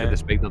Glenn a picture of the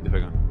Spike Dudley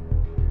figure.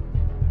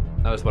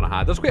 That was one I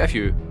had. There's quite a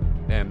few.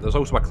 There's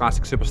also a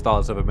classic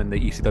superstars of him in the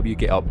ECW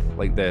get up,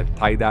 like the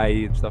tie-dye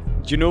and stuff.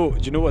 Do you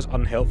know what's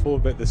unhelpful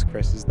about this,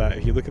 Chris, is that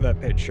if you look at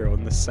that picture,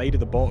 on the side of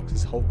the box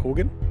is Hulk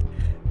Hogan,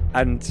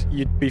 and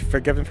you'd be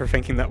forgiven for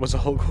thinking that was a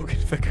Hulk Hogan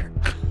figure.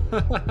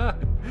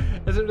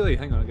 Is it really?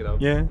 Hang on, I'll get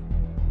up. Yeah.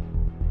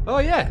 Oh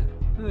yeah.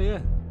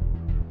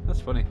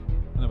 That's funny.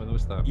 I never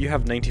noticed that. You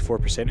have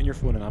 94% on your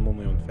phone and I'm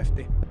only on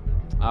 50.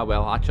 Ah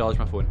well, I charge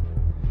my phone.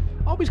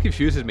 Always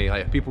confuses me,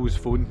 like people's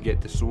phone can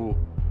get to so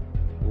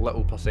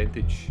little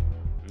percentage.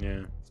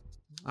 Yeah.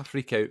 I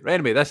freak out. Right,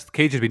 anyway, this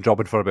cage has been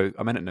dropping for about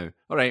a minute now.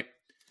 Alright.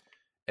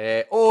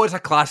 It's a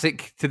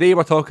classic. Today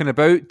we're talking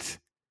about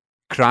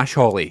Crash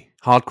Holly,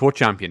 hardcore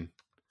champion.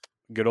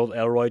 Good old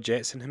Elroy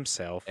Jetson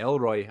himself.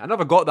 Elroy. I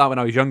never got that when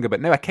I was younger,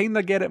 but now I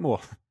kinda get it more.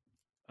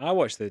 I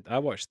watched the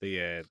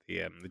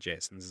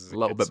Jetsons A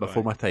little bit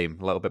before my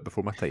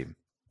time.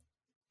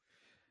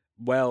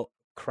 Well,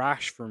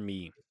 Crash for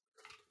me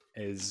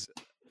is,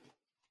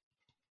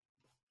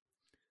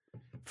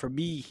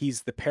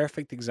 he's the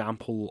perfect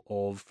example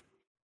of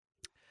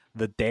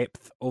the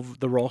depth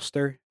of the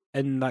roster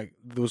in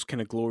those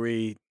kind of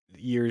glory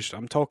years.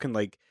 I'm talking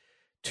like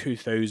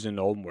 2000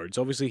 onwards.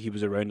 Obviously, he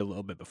was around a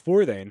little bit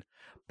before then,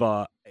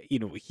 but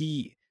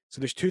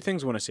so there's two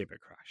things I want to say about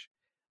Crash.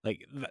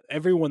 Like,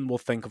 everyone will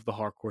think of the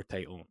hardcore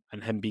title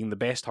and him being the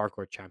best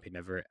hardcore champion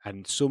ever,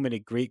 and so many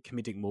great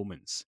comedic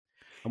moments.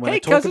 And when hey,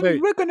 cousin,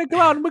 we're going to go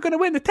out and we're going to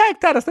win the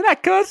tag titles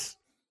tonight, cuz.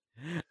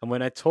 And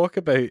when I talk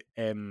about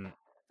now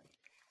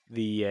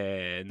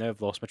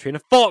I've lost my train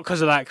of thought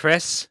because of that,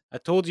 Chris. I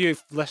told you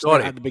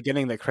listening at the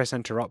beginning that Chris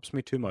interrupts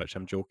me too much.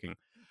 I'm joking.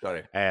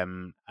 Sorry.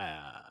 The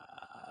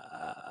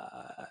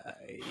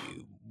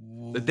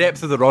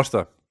depth of the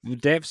roster. The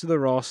depths of the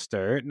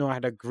roster. No, I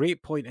had a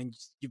great point, and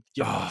you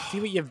see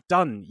what you've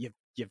done.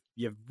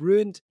 You've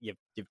ruined.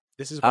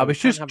 This is. I was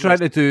just trying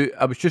to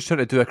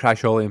do a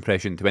Crash Holly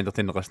impression to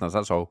entertain the listeners.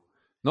 That's all.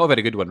 Not a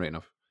very good one, right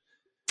enough.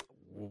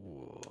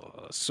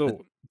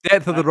 So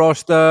depth of the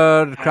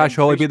roster. Crash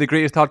Holly being the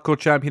greatest hardcore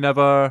champion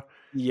ever.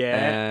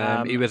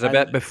 Yeah, he was a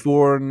bit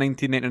before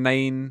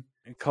 1999.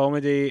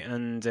 Comedy,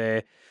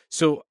 and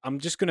so I'm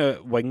just gonna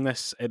wing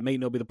this. It might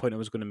not be the point I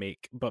was going to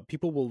make, but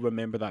people will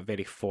remember that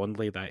very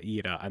fondly, that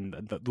era, and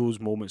those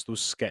moments,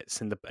 those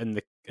skits in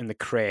the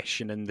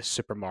creche and in the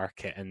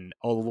supermarket and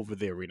all over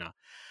the arena,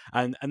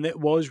 and it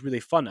was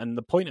really fun. And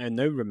the point I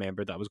now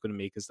remember that I was going to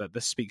make is that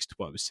this speaks to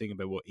what I was saying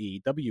about what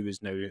AEW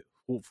is now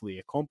hopefully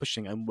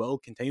accomplishing and will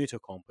continue to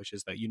accomplish,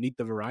 is that you need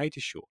the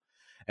variety show.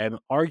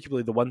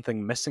 Arguably, the one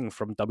thing missing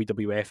from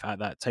WWF at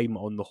that time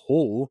on the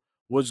whole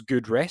was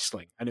good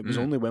wrestling. And it was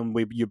only when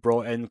you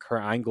brought in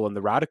Kurt Angle and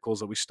the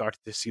Radicals that we started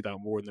to see that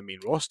more in the main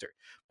roster.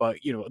 But,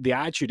 the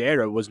Attitude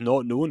Era was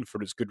not known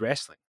for its good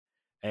wrestling.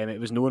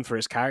 It was known for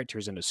its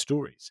characters and its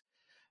stories.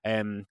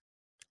 On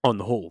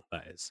the whole,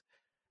 that is.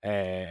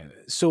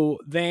 So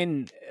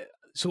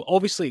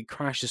obviously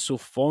Crash is so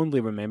fondly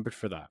remembered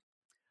for that.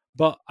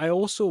 But I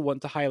also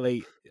want to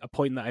highlight a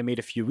point that I made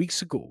a few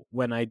weeks ago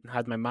when I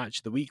had my match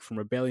of the week from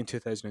Rebellion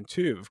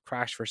 2002 of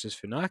Crash versus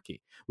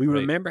Funaki. We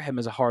remember him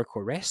as a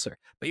hardcore wrestler,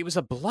 but he was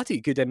a bloody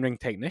good in-ring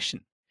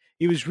technician.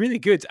 He was really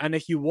good. And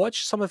if you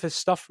watch some of his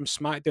stuff from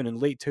SmackDown in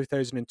late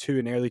 2002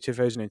 and early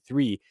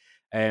 2003,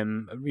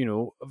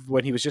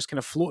 when he was just kind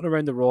of floating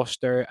around the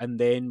roster, and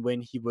then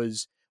when he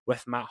was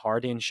with Matt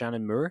Hardy and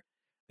Shannon Moore,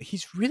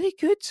 he's really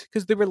good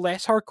because they were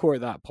less hardcore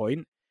at that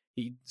point.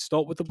 He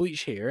stopped with the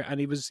bleach hair, and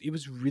he was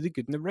really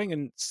good in the ring.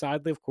 And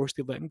sadly, of course,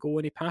 they let him go,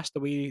 and he passed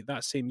away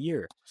that same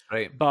year.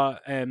 Right.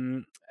 But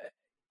I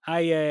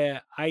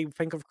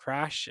think of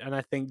Crash, and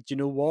I think, do you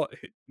know what?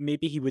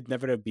 Maybe he would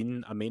never have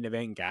been a main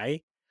event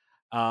guy.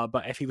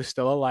 But if he was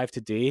still alive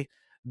today,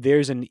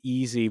 there's an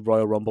easy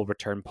Royal Rumble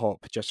return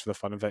pop just for the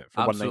fun of it,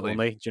 for Absolutely. 1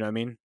 night only. Do you know what I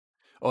mean?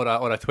 Or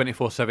a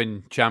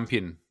 24/7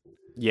 champion.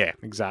 Yeah,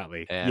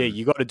 exactly.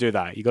 You got to do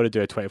that. You got to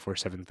do a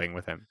 24/7 thing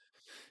with him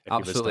if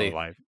absolutely. he was still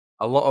alive.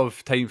 A lot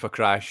of time for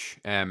Crash.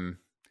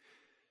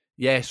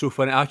 So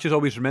funny. I just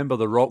always remember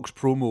The Rock's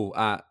promo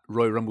at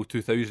Royal Rumble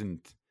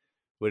 2000,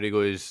 where he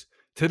goes,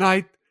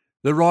 "Tonight,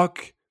 The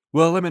Rock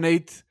will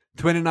eliminate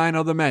 29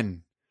 other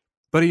men,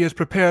 but he is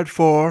prepared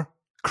for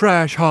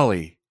Crash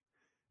Holly."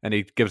 And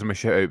he gives him a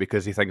shout out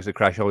because he thinks that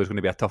Crash Holly is going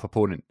to be a tough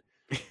opponent.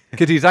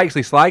 Because he's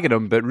actually slagging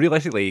him, but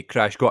realistically,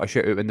 Crash got a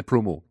shout out in the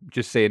promo,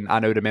 just saying, "I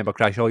now remember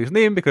Crash Holly's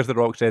name because The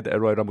Rock said it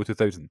at Royal Rumble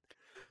 2000.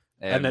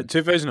 And at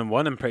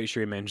 2001, I'm pretty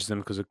sure he mentions him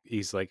because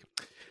he's like,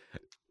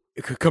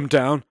 "It could come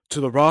down to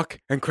The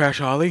Rock and Crash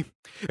Holly.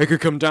 It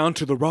could come down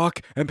to The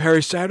Rock and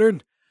Perry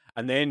Saturn."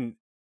 And then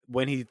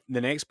when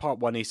the next part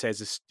one he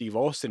says is Steve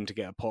Austin to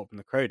get a pop in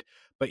the crowd,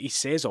 but he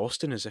says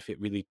Austin as if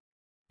it really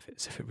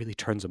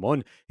turns him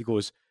on. He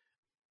goes,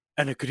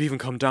 "And it could even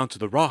come down to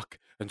The Rock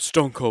and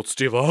Stone Cold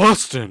Steve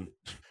Austin."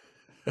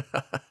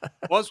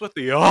 What's with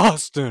the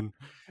Austin?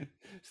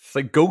 It's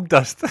like gold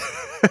dust.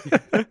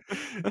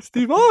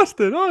 Steve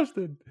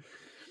Austin.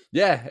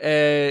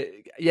 Yeah,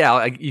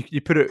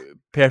 you put it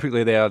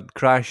perfectly there.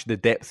 Crash, the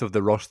depth of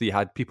the roster, you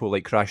had people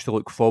like Crash to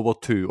look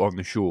forward to on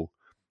the show.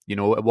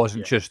 It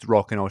wasn't just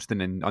Rock and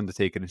Austin and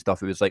Undertaker and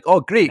stuff. It was like,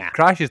 oh, great,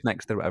 Crash is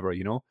next or whatever,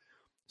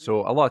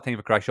 So a lot of time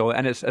for Crash.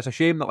 And it's a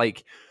shame that,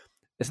 like,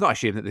 it's not a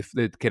shame that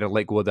they kind of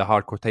let go of the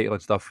hardcore title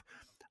and stuff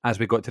as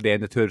we got to the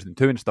end of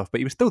 2002 and stuff, but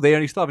he was still there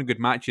and he's still having good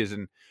matches,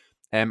 and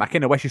I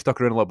kind of wish he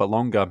stuck around a little bit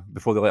longer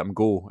before they let him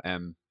go,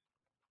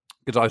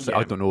 because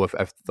I don't know if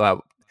that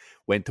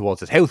went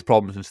towards his health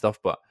problems and stuff,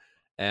 but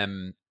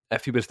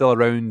if he was still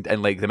around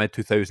in like the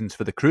mid-2000s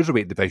for the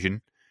Cruiserweight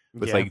division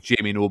with like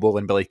Jamie Noble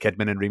and Billy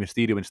Kidman and Rey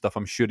Mysterio and stuff,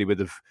 I'm sure he would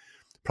have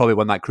probably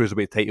won that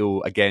Cruiserweight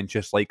title again,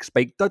 just like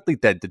Spike Dudley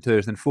did in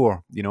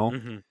 2004,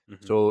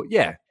 So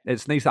yeah,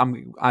 it's nice.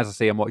 As I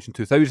say, I'm watching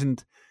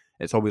 2000.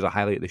 It's always a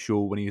highlight of the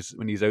show when he's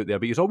out there,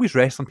 but he's always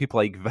wrestling people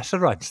like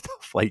Viscera and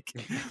stuff. Like,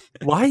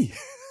 why?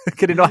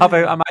 Could he not have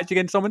a match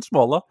against someone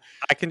smaller?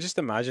 I can just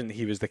imagine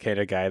he was the kind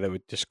of guy that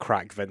would just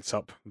crack Vince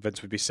up.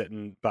 Vince would be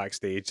sitting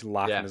backstage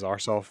laughing his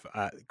arse off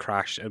at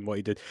Crash and what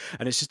he did.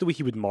 And it's just the way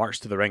he would march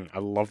to the ring. I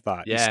love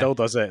that. Yeah. He still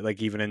does it,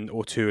 like even in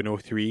 02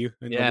 and 03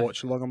 in the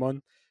watch along I'm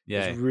on.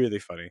 Yeah. It's really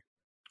funny.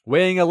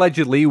 Weighing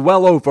allegedly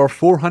well over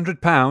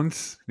 400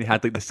 pounds. He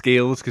had like the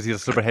scales because he's a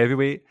super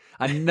heavyweight.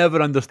 I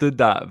never understood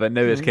that, but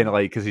now it's kind of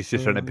like because he's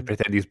just trying to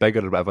pretend he's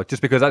bigger or whatever.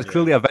 Just because that's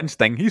clearly a Vince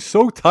thing. He's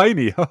so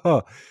tiny.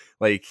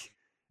 Like,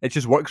 it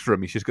just works for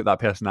him. He's just got that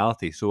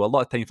personality. So a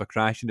lot of time for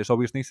Crash, and it's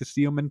always nice to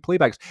see him in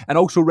playbacks. And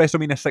also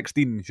WrestleMania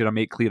 16, should I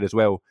make clear as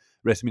well,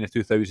 WrestleMania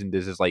 2000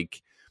 is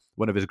like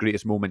one of his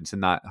greatest moments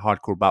in that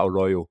hardcore battle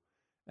royal.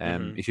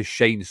 He just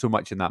shines so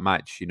much in that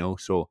match,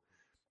 So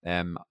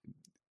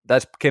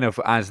that's kind of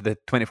as the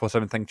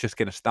 24/7 thing just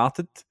kind of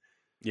started.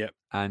 Yep.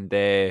 And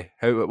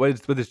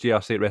what does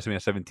JR say at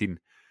WrestleMania 17?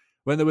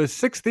 When there was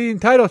 16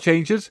 title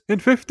changes in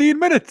 15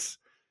 minutes.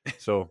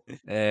 So,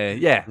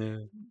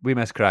 we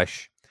miss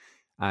Crash.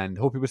 And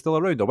hope he was still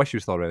around. I wish he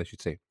was still around, I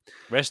should say.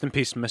 Rest in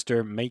peace,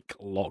 Mr. Mike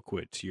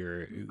Lockwood.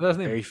 You're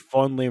very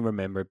fondly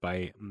remembered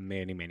by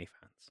many, many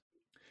fans.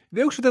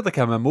 They also did like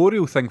a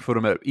memorial thing for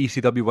him at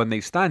ECW One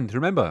Night Stand,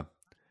 remember?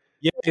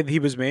 Yeah, he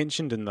was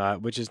mentioned in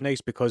that, which is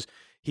nice because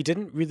he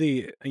didn't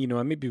really, I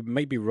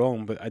might be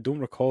wrong, but I don't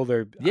recall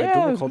there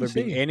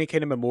being any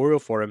kind of memorial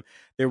for him.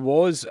 There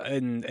was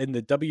in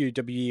the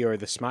WWE or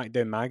the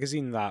SmackDown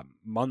magazine that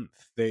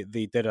month, they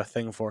did a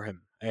thing for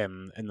him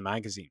in the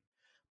magazine.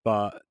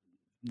 But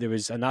there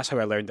was, and that's how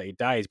I learned that he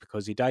died,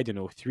 because he died in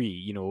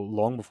 2003,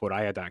 long before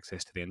I had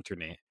access to the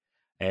internet.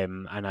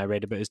 And I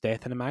read about his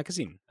death in a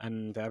magazine,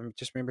 and I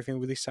just remember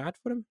feeling really sad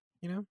for him,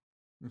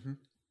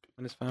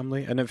 and his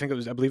family. And I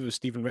believe it was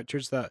Stephen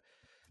Richards that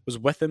was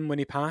with him when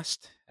he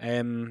passed.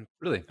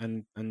 Really?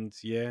 And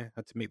yeah,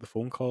 had to make the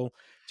phone call.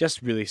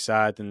 Just really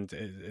sad, and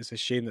it's a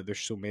shame that there's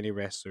so many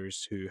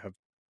wrestlers who have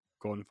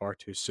gone far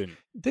too soon.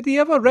 Did he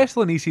ever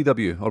wrestle in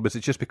ECW, or was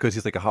it just because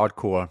he's like a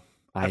hardcore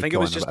icon? I think it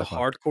was just a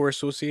whatever? hardcore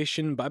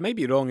association, but I might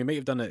be wrong. He might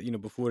have done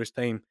it, before his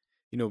time,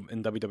 in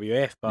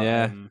WWF. But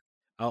Yeah.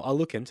 I'll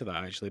look into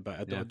that actually. But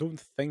I Yeah. don't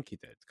think he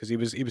did, because he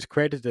was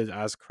credited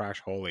as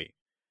Crash Holly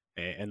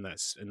in that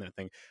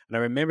thing. And I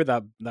remember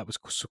that was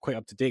quite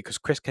up to date, because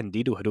Chris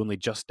Candido had only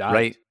just died.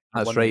 Right, at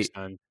that's One Night right.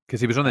 Stand.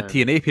 Because he was on the Um,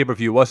 TNA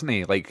pay-per-view, wasn't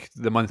he? Like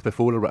the month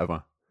before or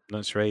whatever.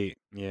 That's right.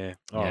 Yeah.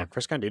 Oh, Yeah.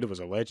 Chris Candido was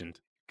a legend.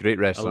 Great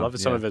I wrestler. love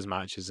some yeah. of his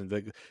matches,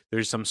 and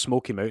there's some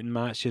Smoky Mountain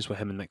matches with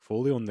him and Nick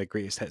Foley on the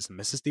Greatest Hits and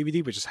Misses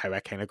DVD, which is how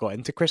I kind of got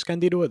into Chris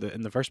Candido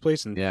in the first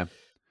place. And Yeah.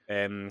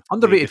 they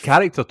Underrated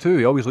character too.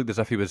 He always looked as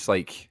if he was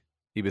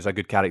a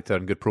good character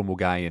and good promo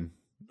guy and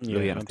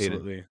really yeah, entertaining.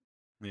 absolutely.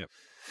 Yep.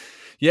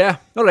 Yeah.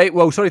 All right.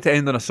 Well, sorry to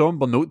end on a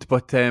somber note,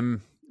 but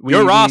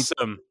You're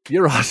awesome.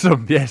 You're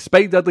awesome. Yes,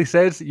 Spike Dudley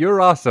says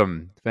you're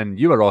awesome. And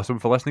you are awesome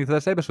for listening to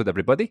this episode,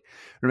 everybody.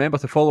 Remember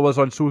to follow us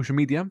on social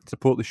media,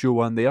 support the show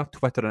on there,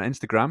 Twitter and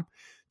Instagram.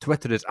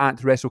 Twitter is at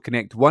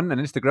WrestleConnect1 and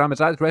Instagram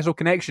is at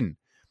WrestleConnection.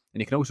 And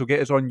you can also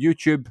get us on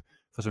YouTube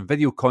for some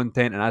video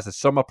content. And as the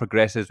summer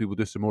progresses, we will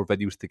do some more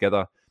videos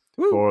together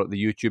for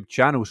the YouTube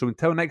channel. So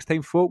until next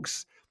time,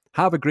 folks,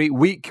 have a great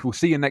week. We'll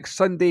see you next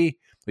Sunday,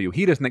 or you'll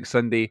hear us next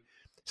Sunday.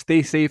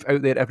 Stay safe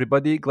out there,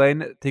 everybody.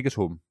 Glenn, take us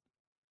home.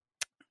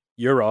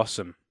 You're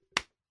awesome.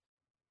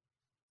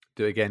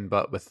 Do it again,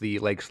 but with the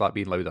leg slap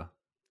being louder.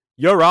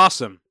 You're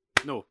awesome.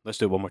 No, let's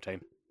do it one more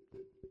time.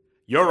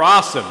 You're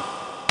awesome.